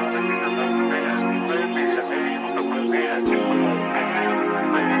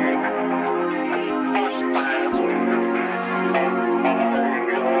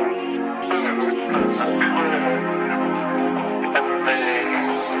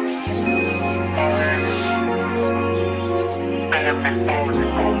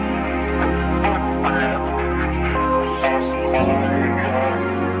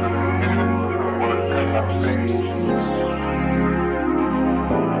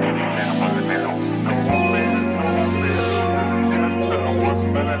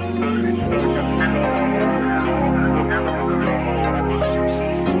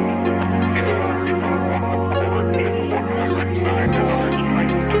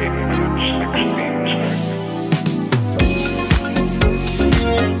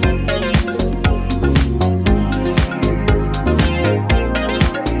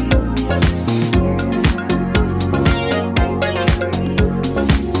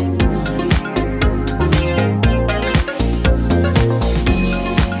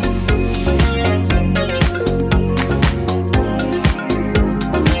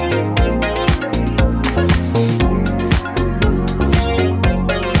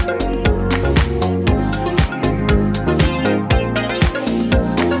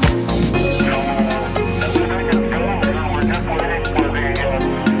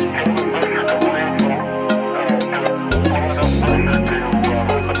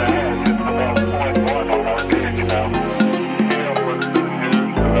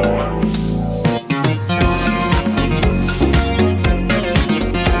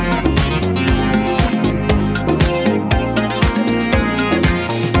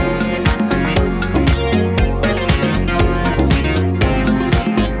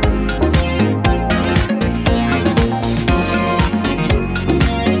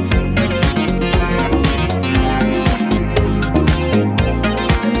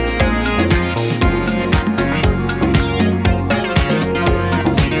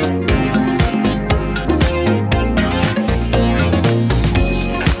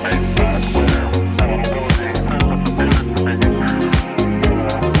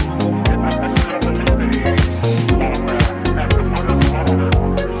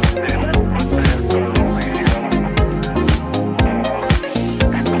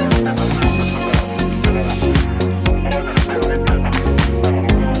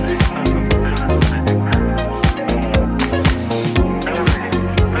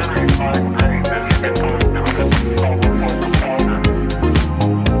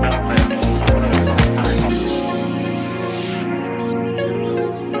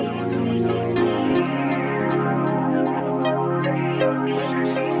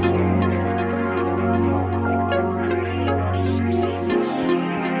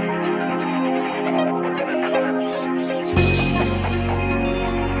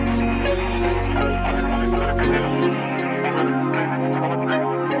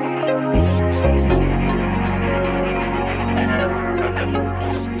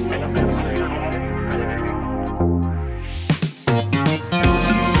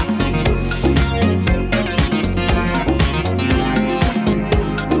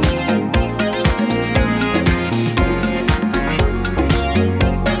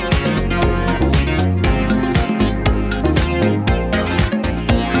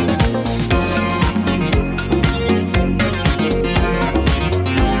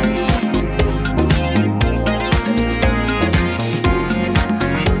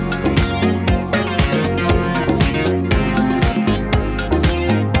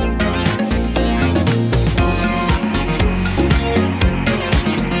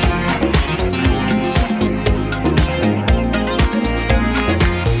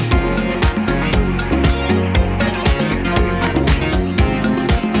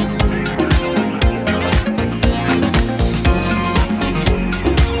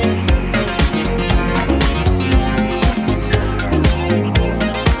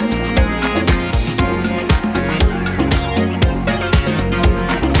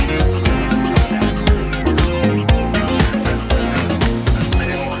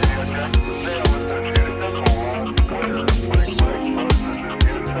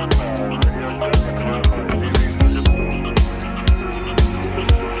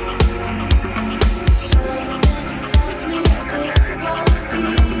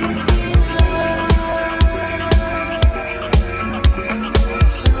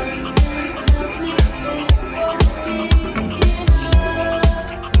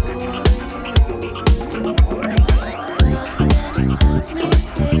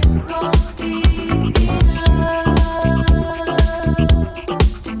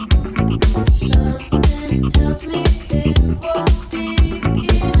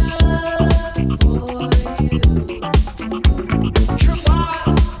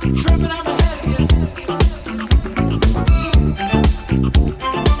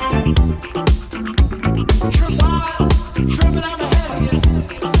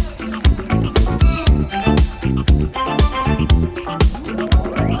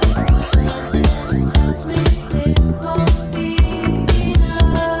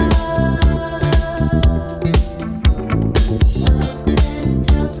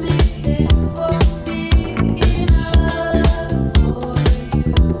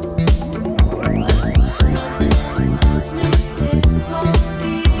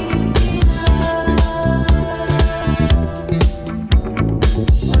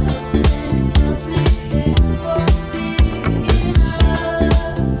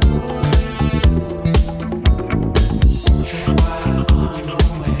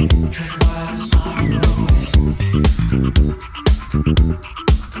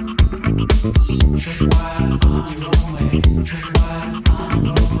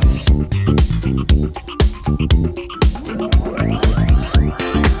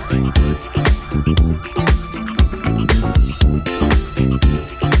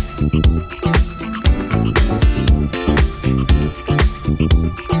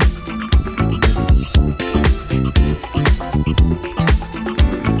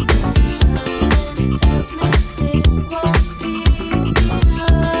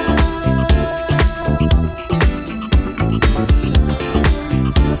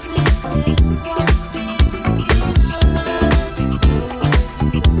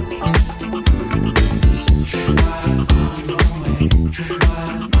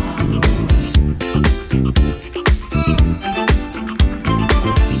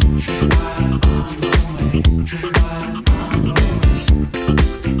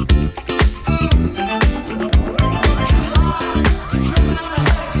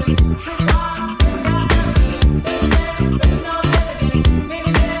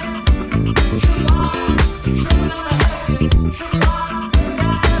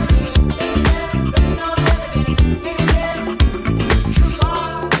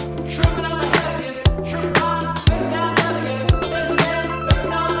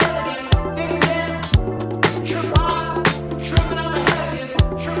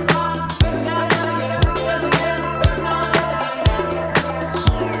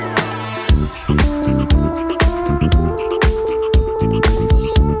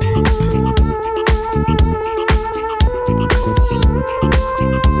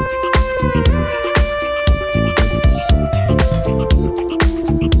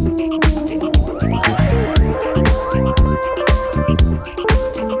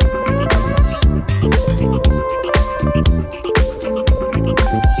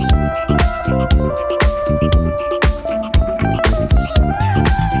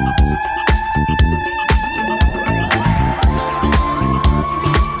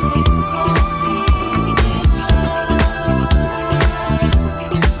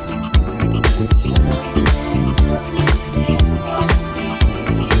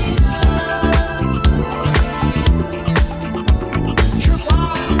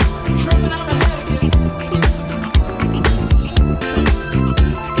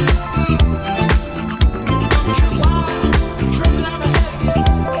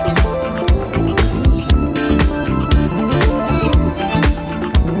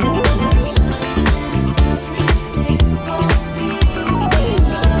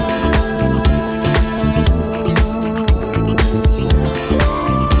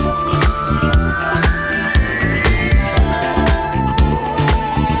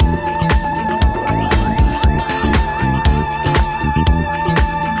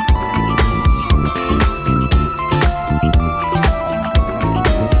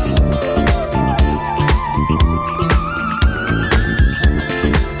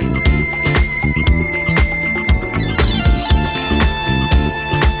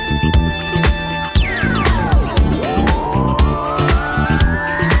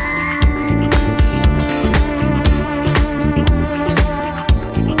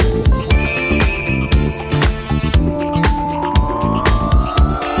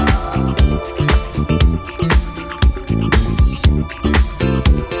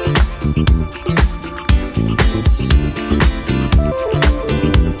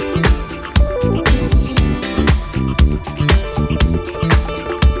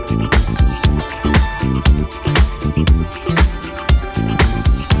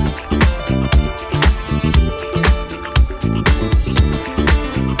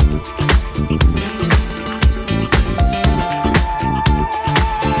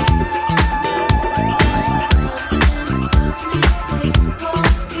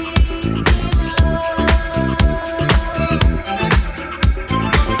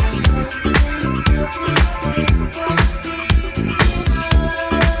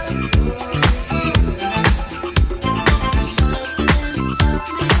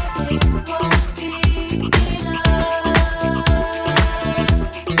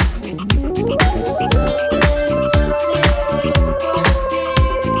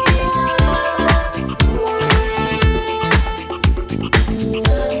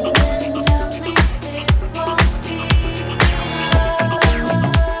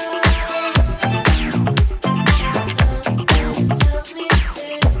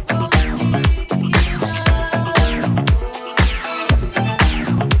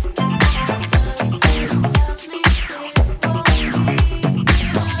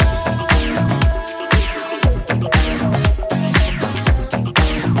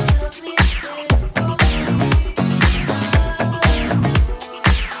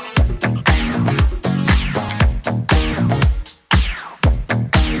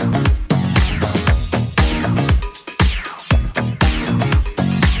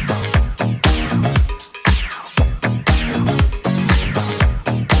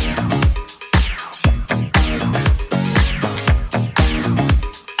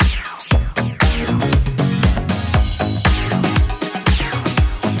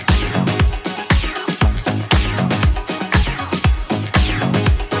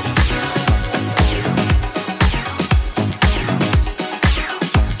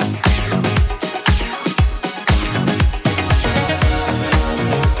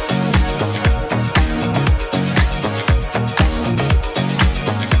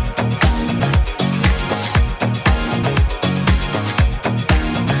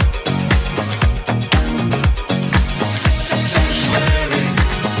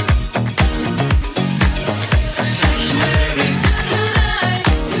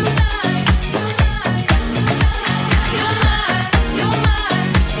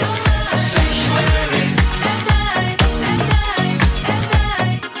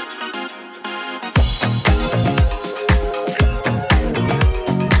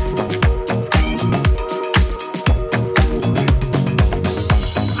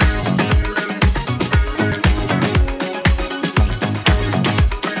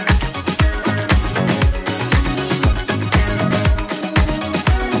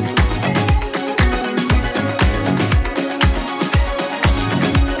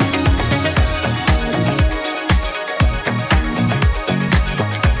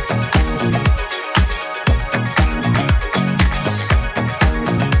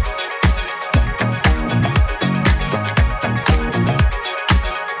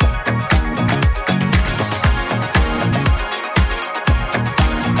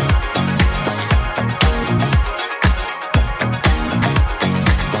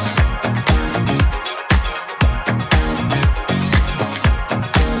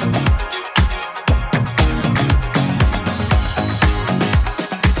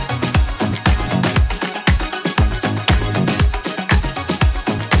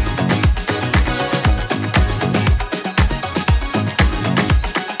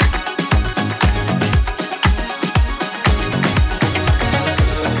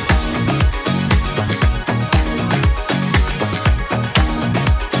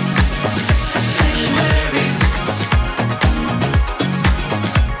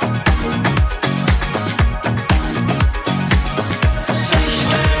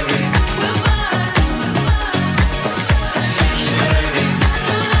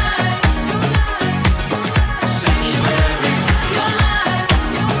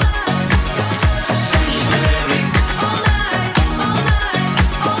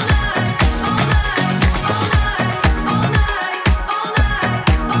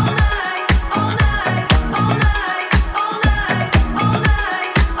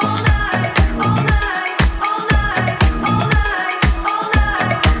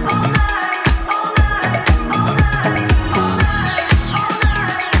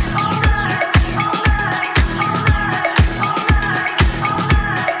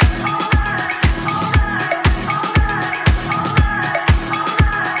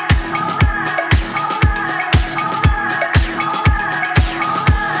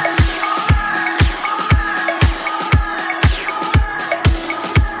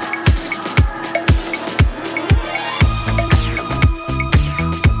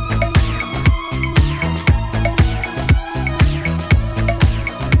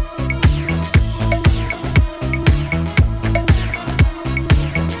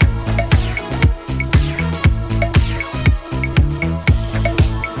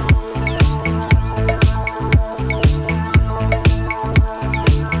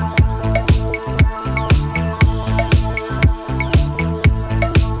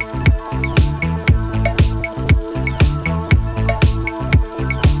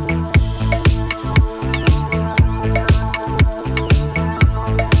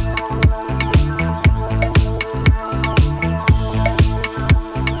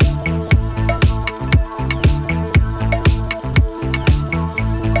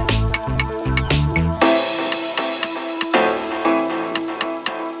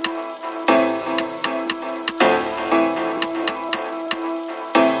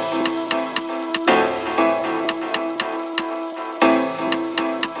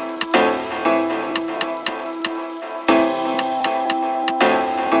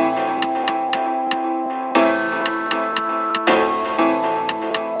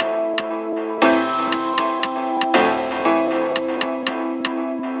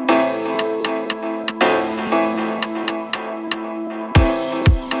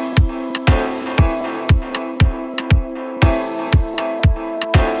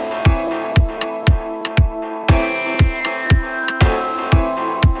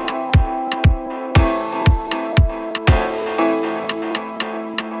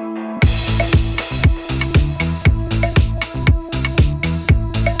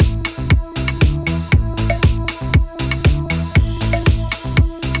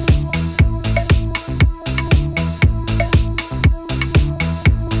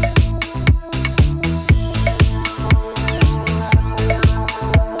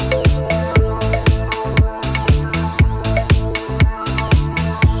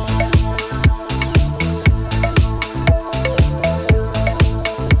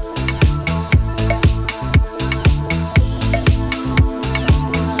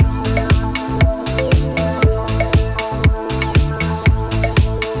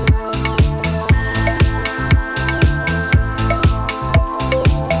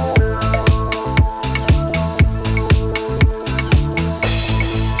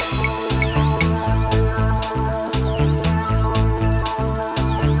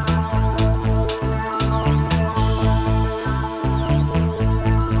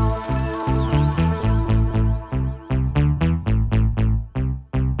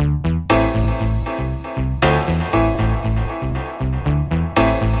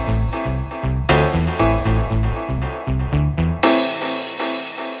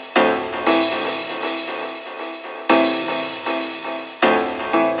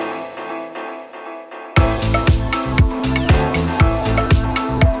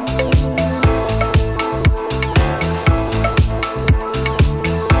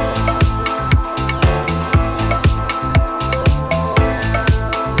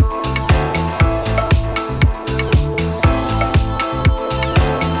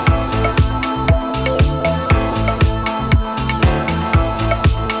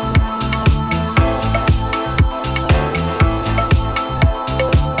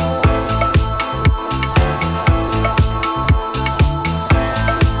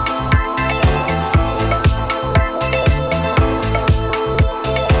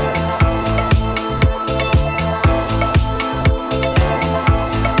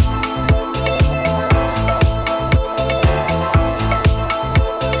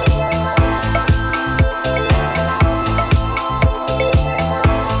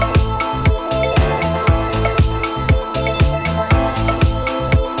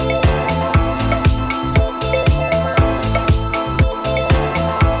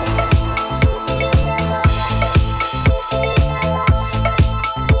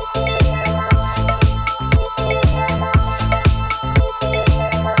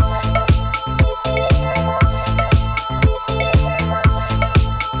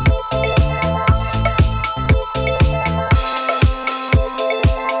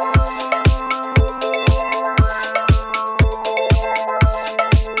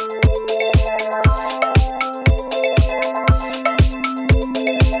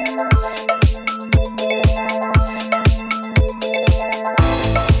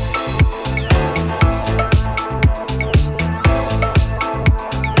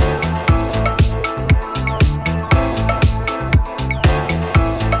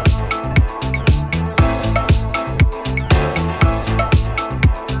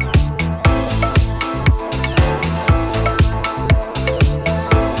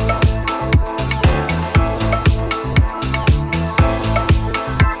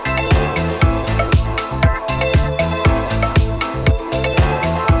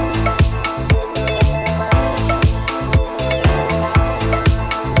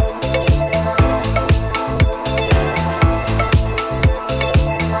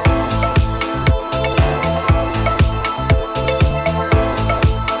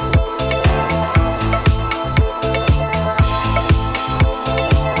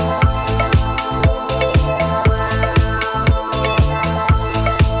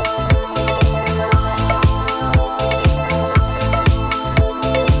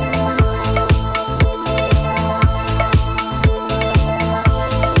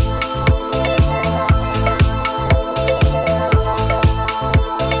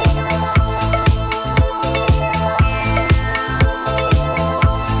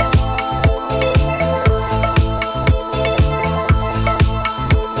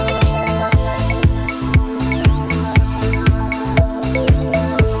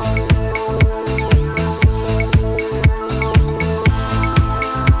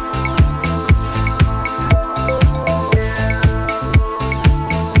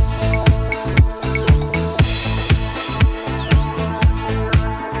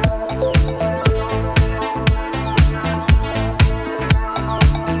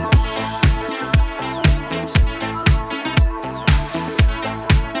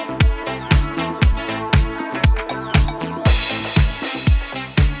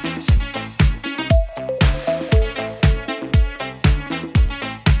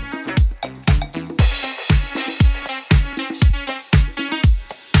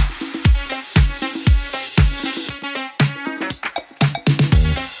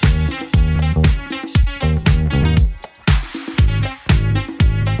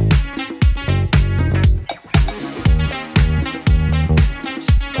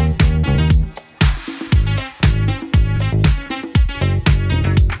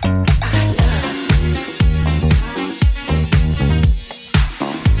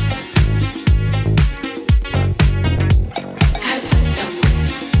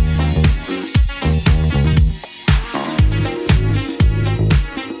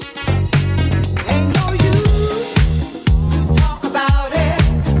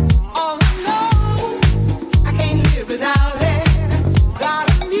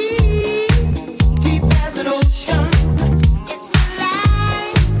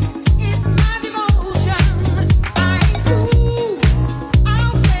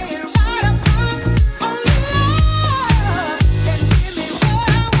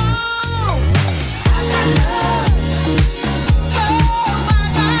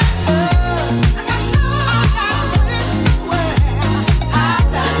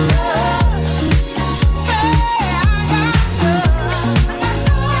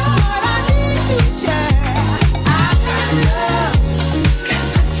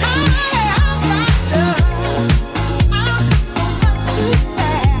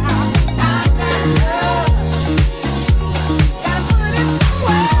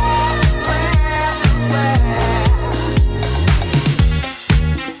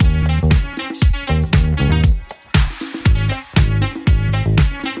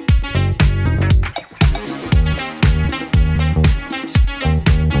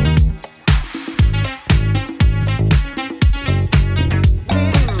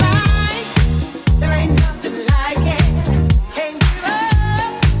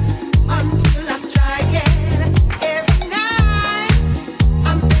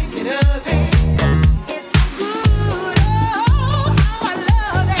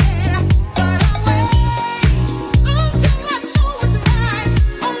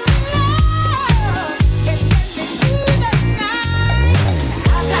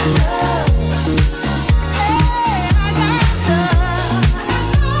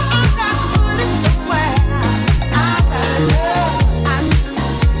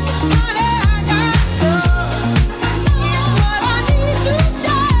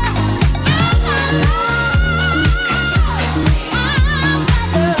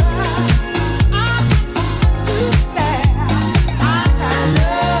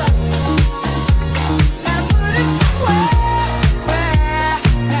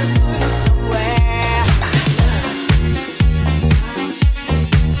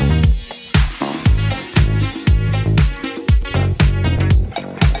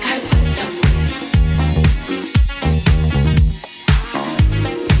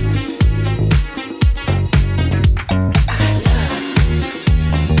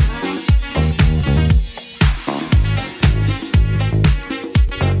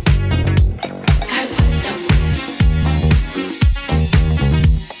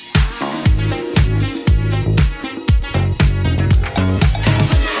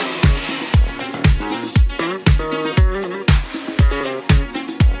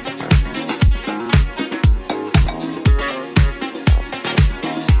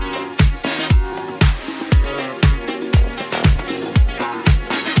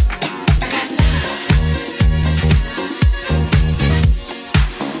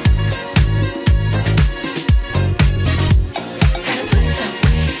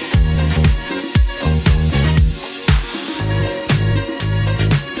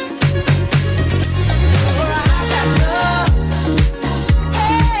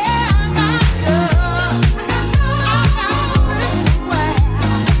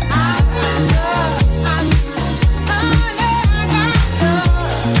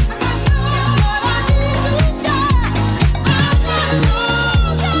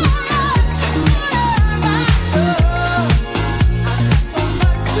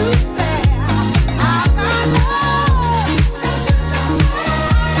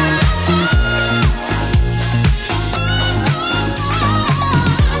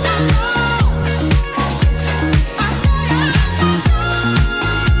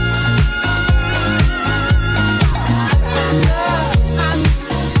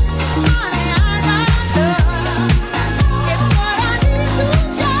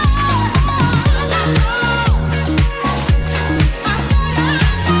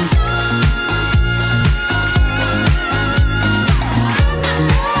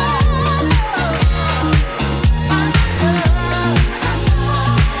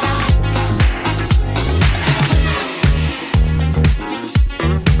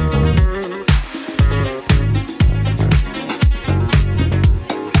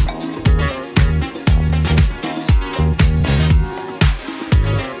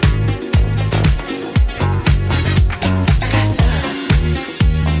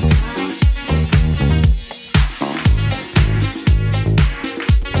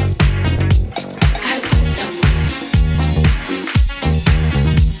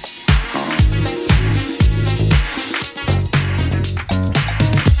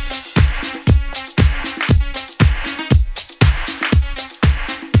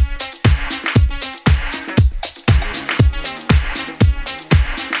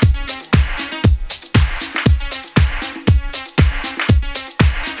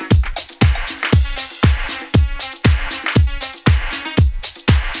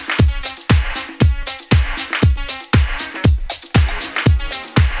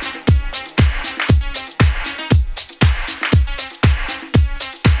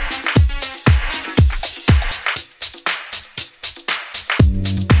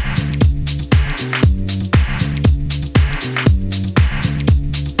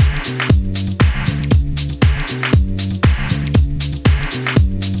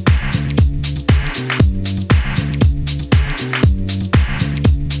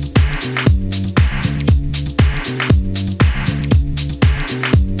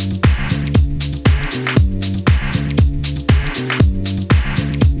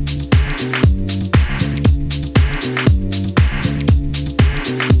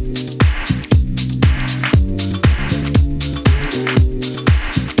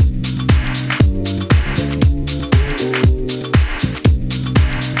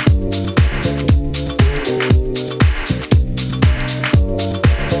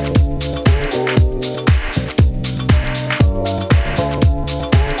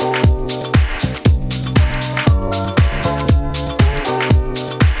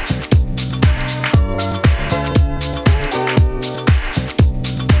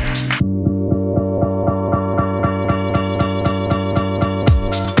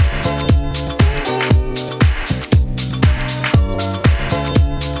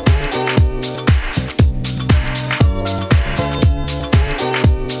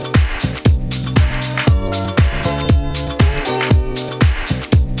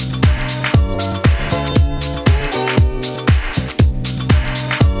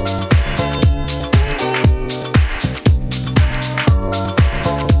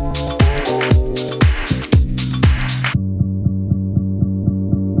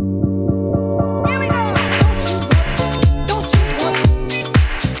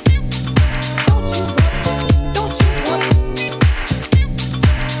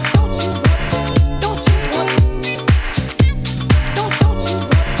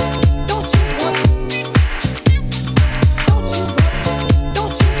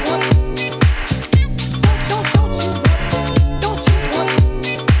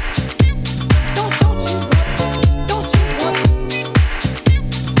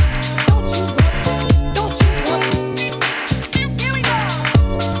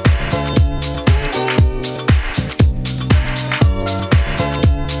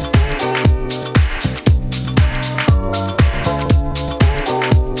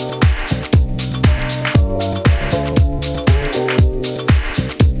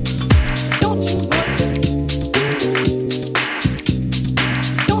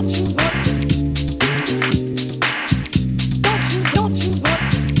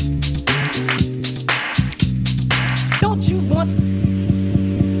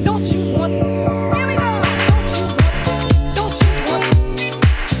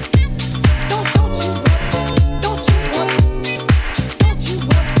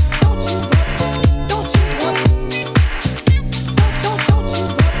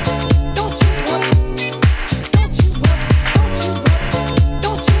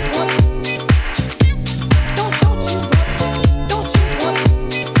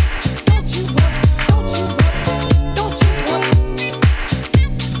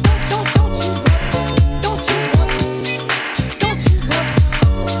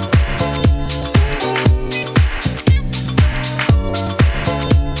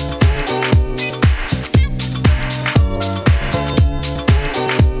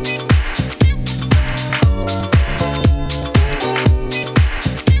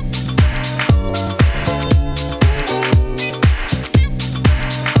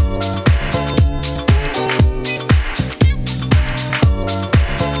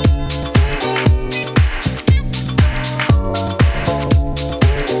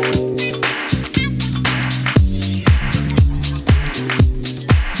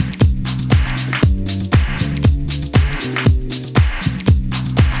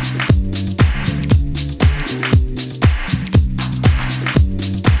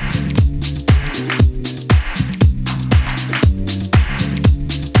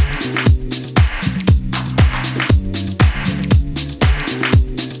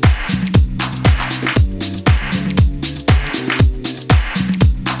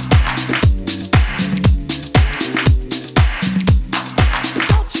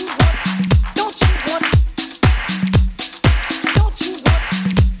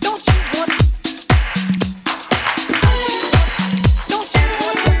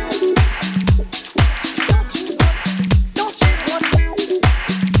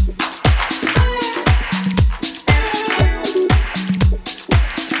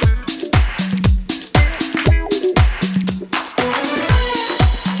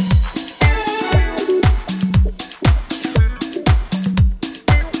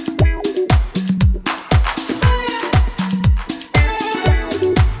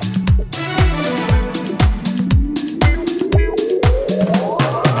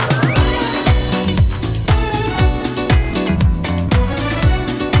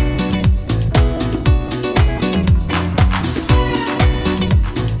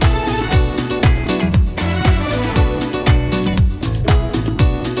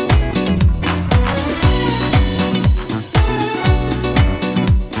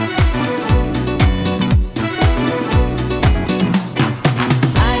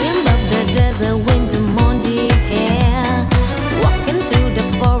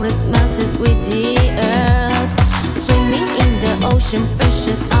 ocean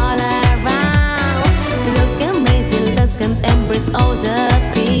fishes all around. Look amazing, let's come and breathe all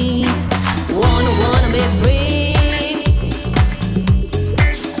the peace. Wanna be free.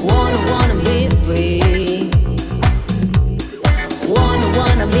 Wanna be free.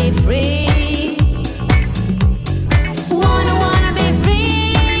 Wanna be free. Wanna be free.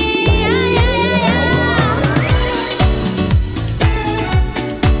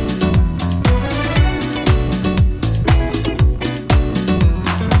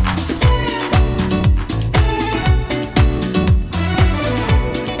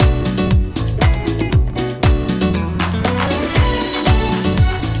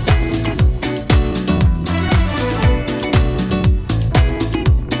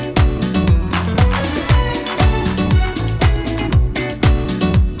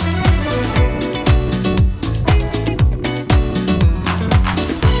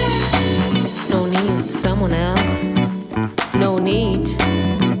 Someone else, no need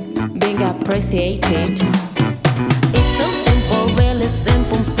being appreciated. It's so simple, really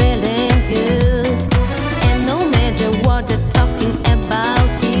simple, feeling good. And no matter what they're talking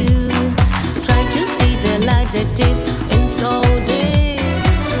about you, try to see the light that is in so deep.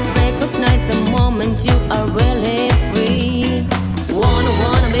 Recognize the moment you are really free.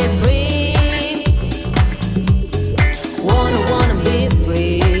 Wanna be free. Wanna be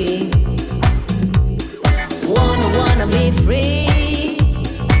free. Wanna be free.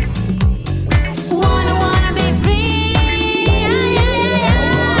 Wanna be free.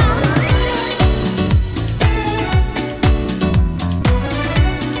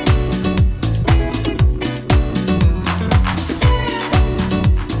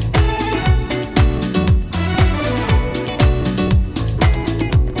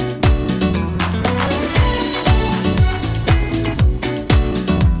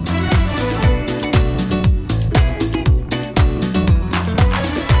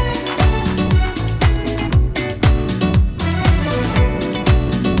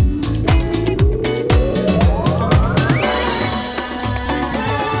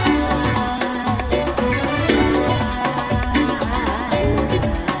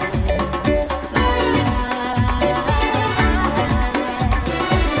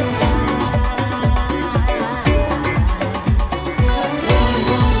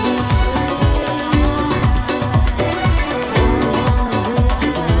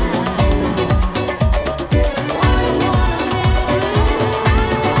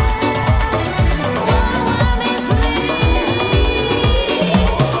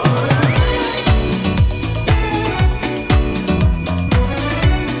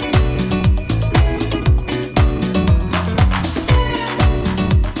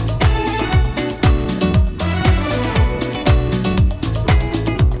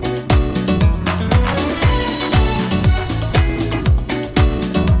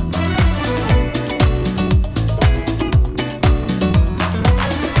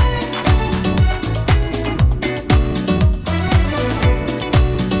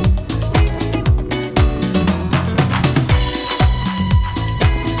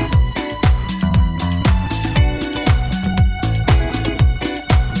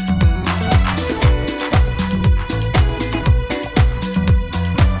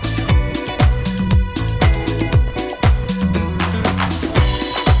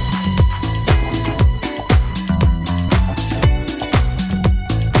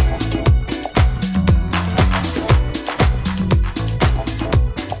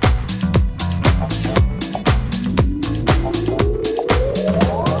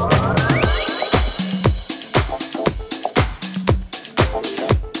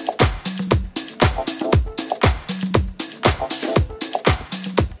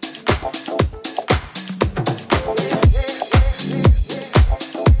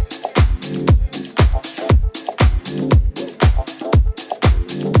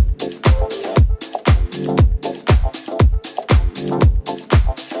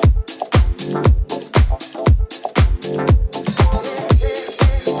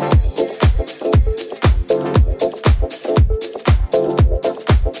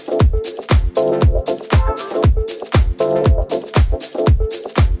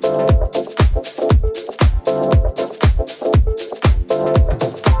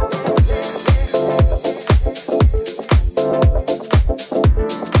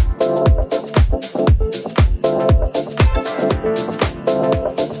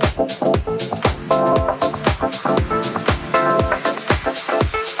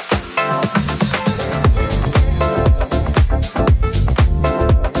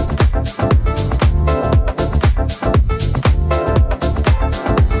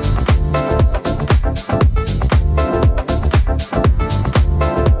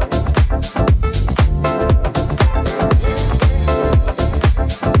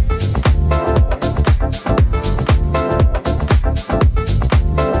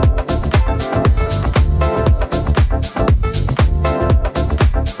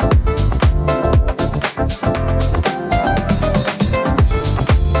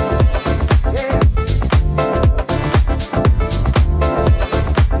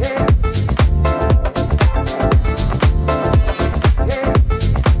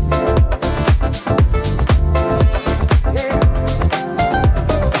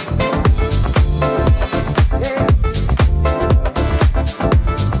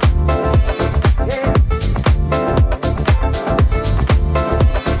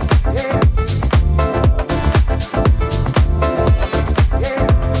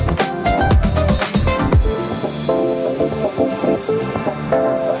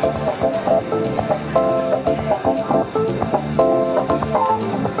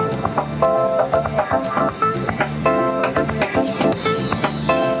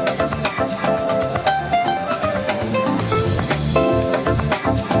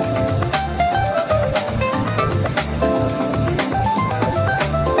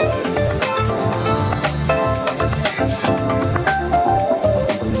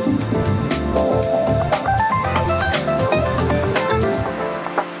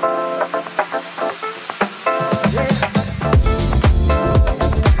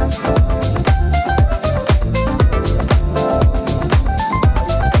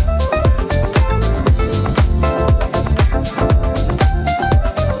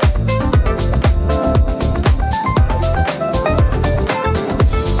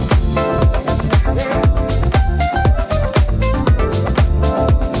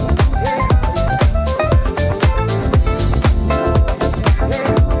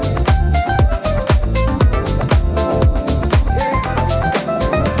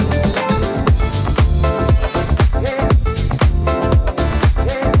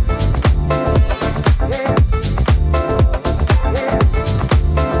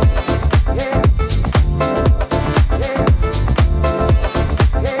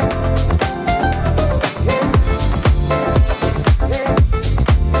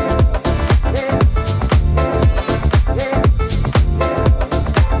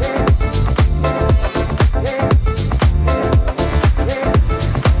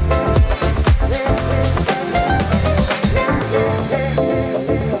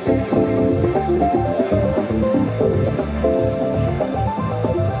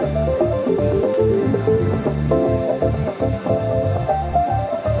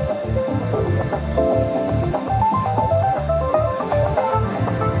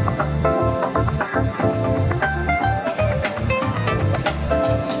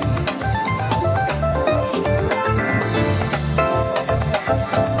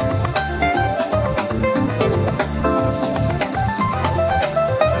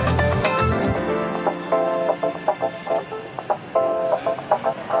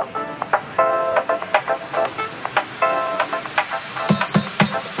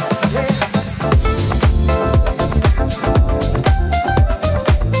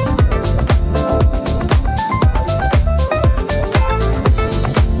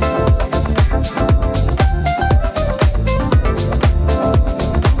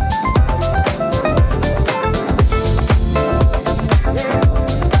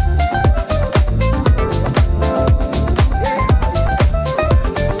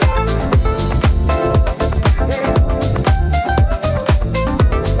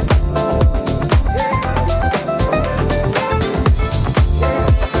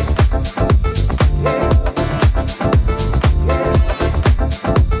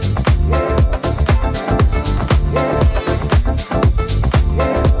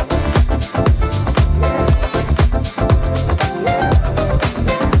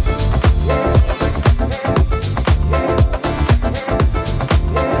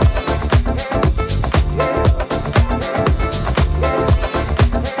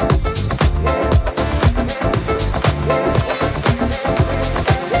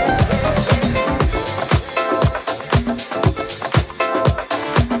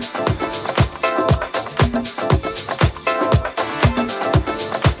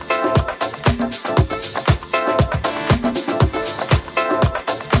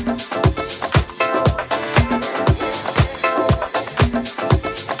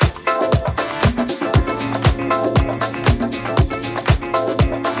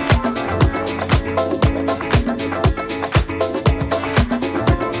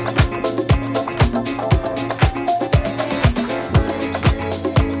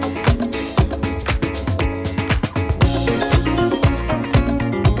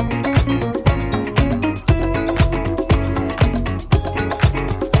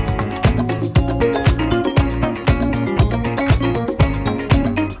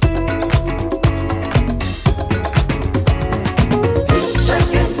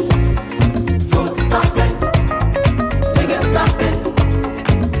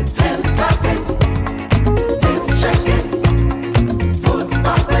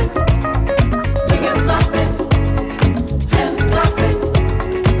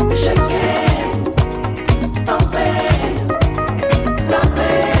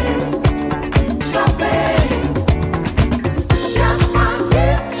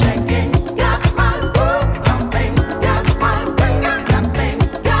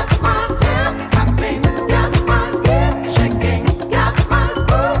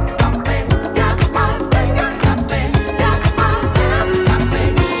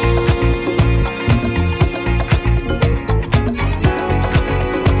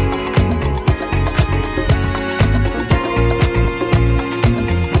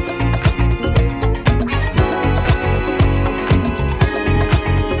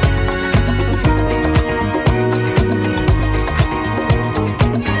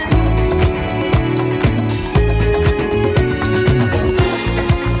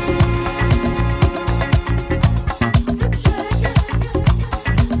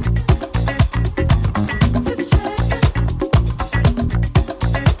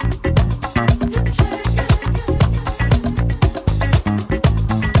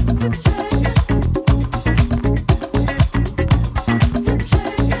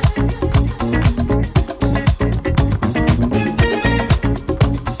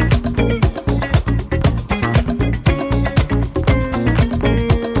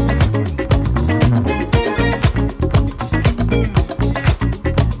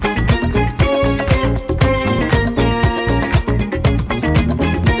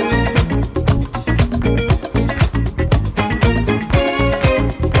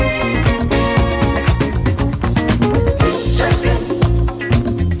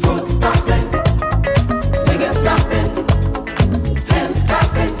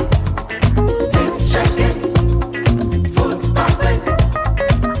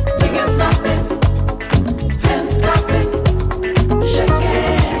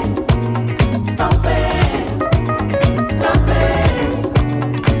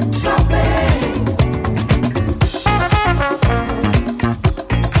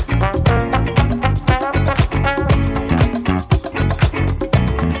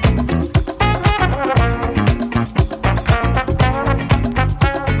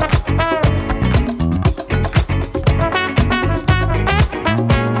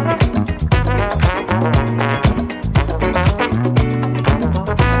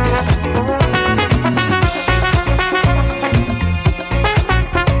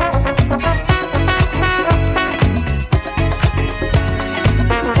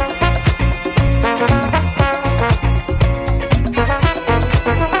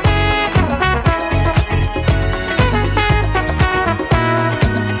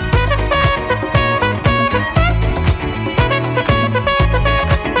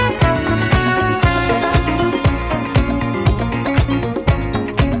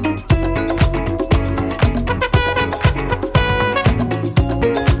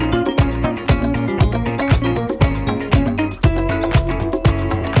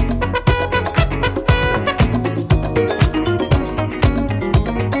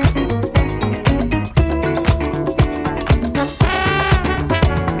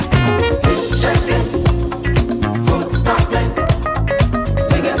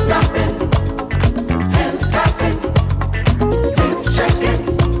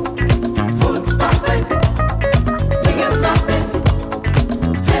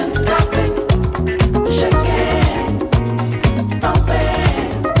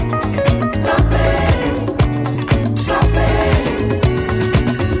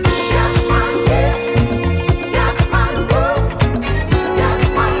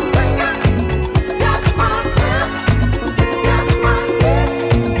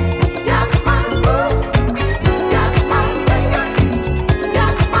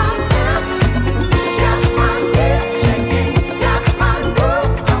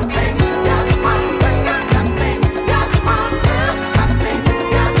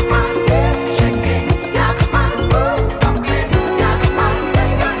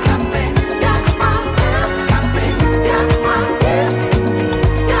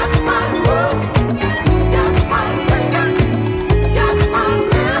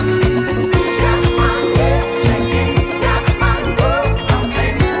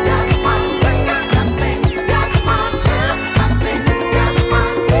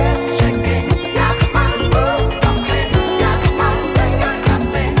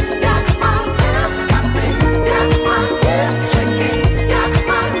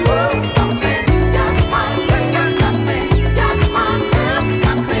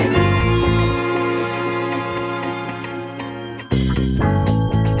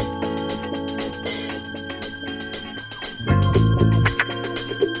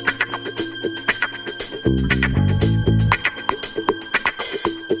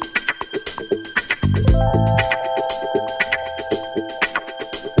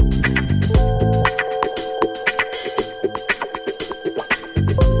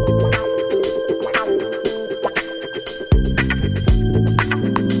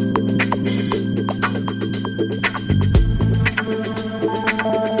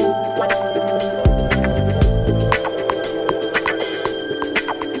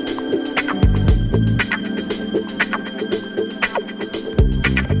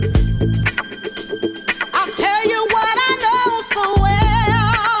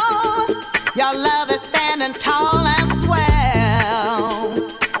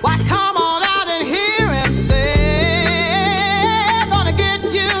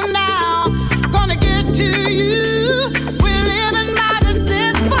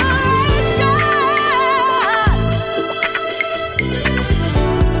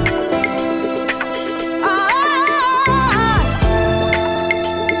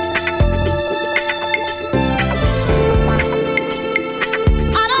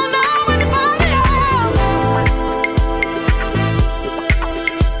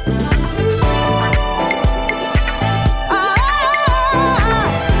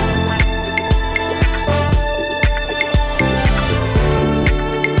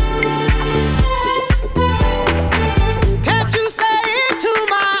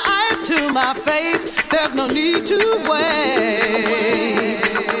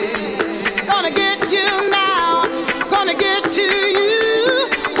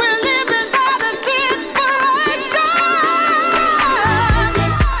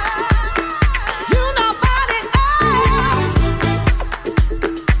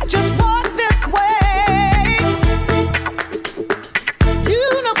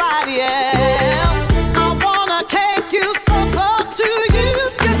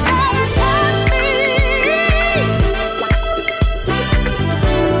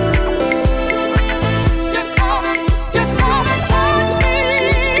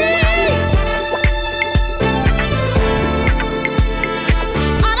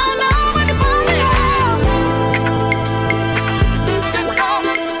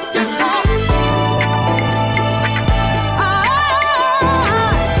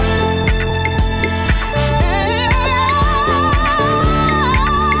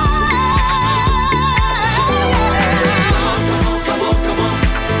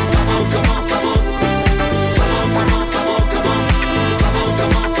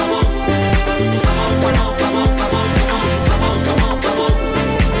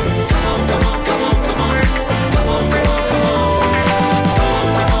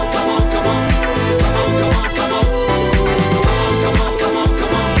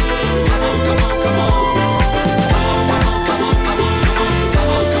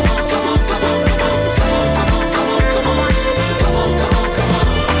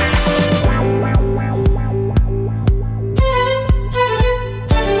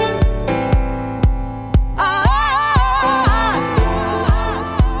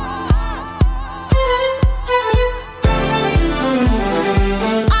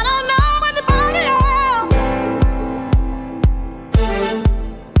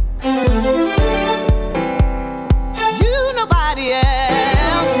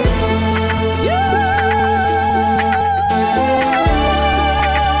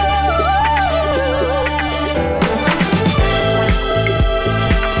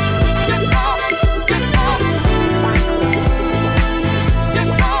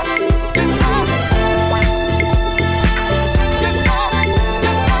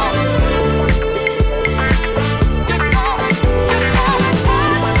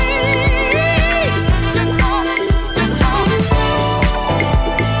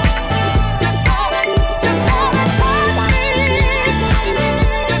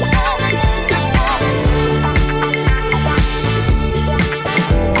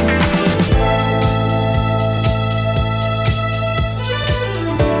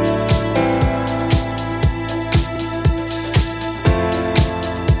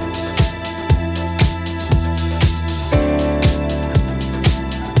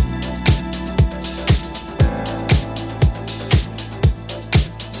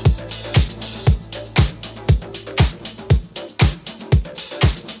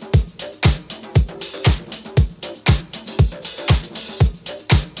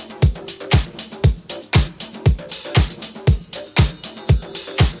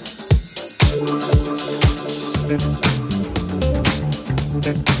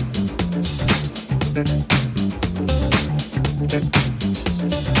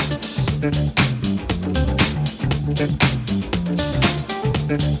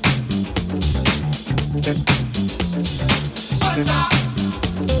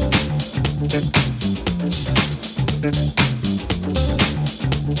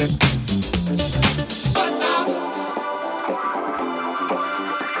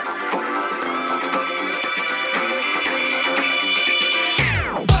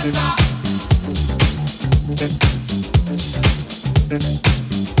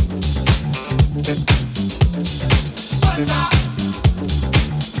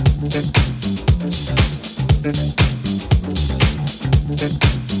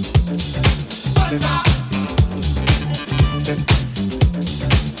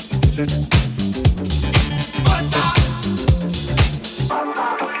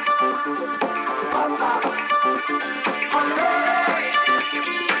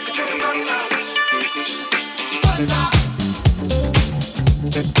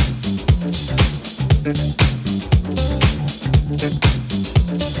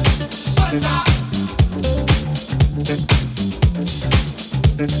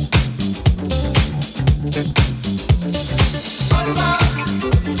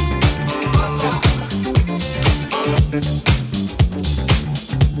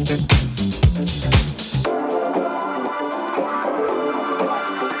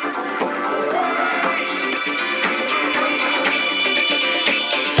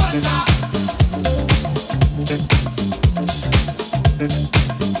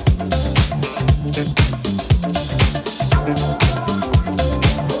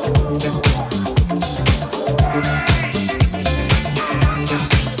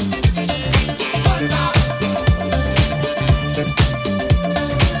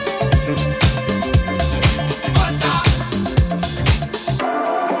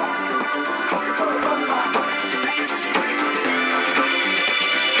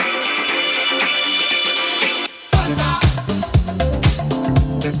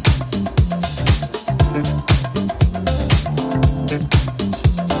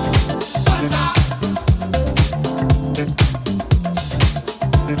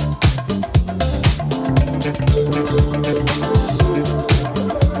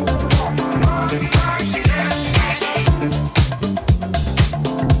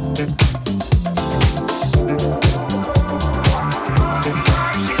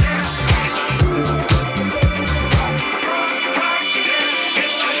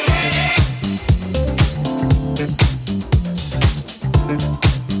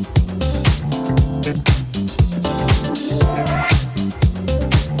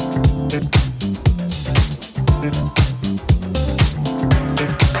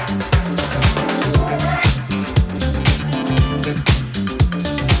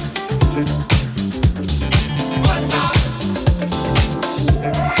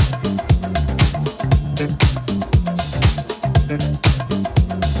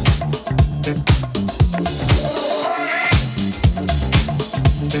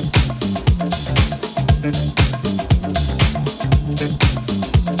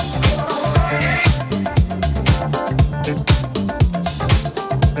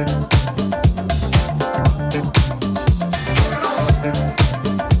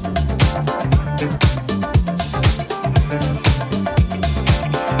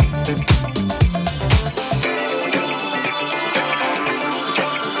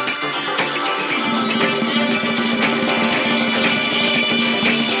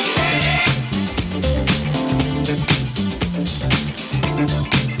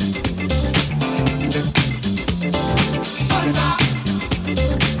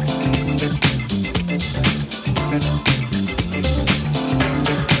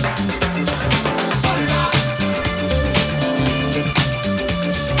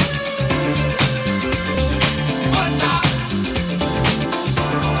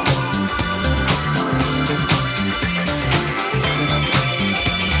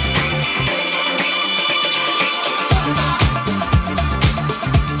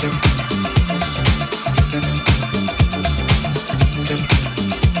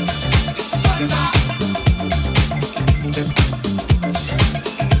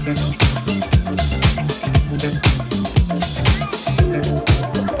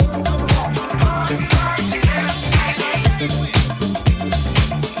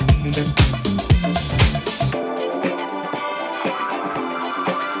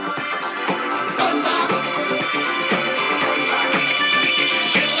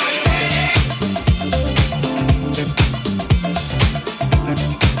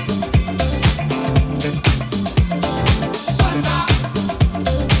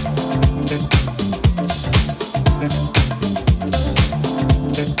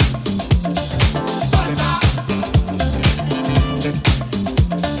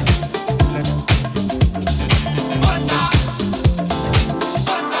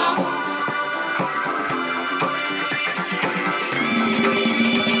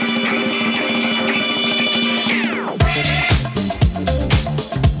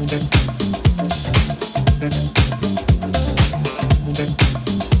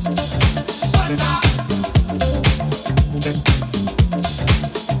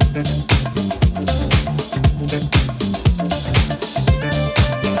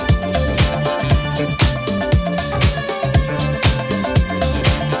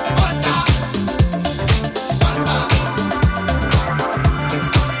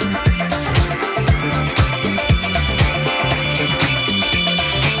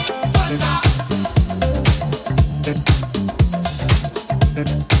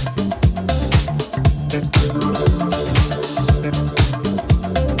 Thank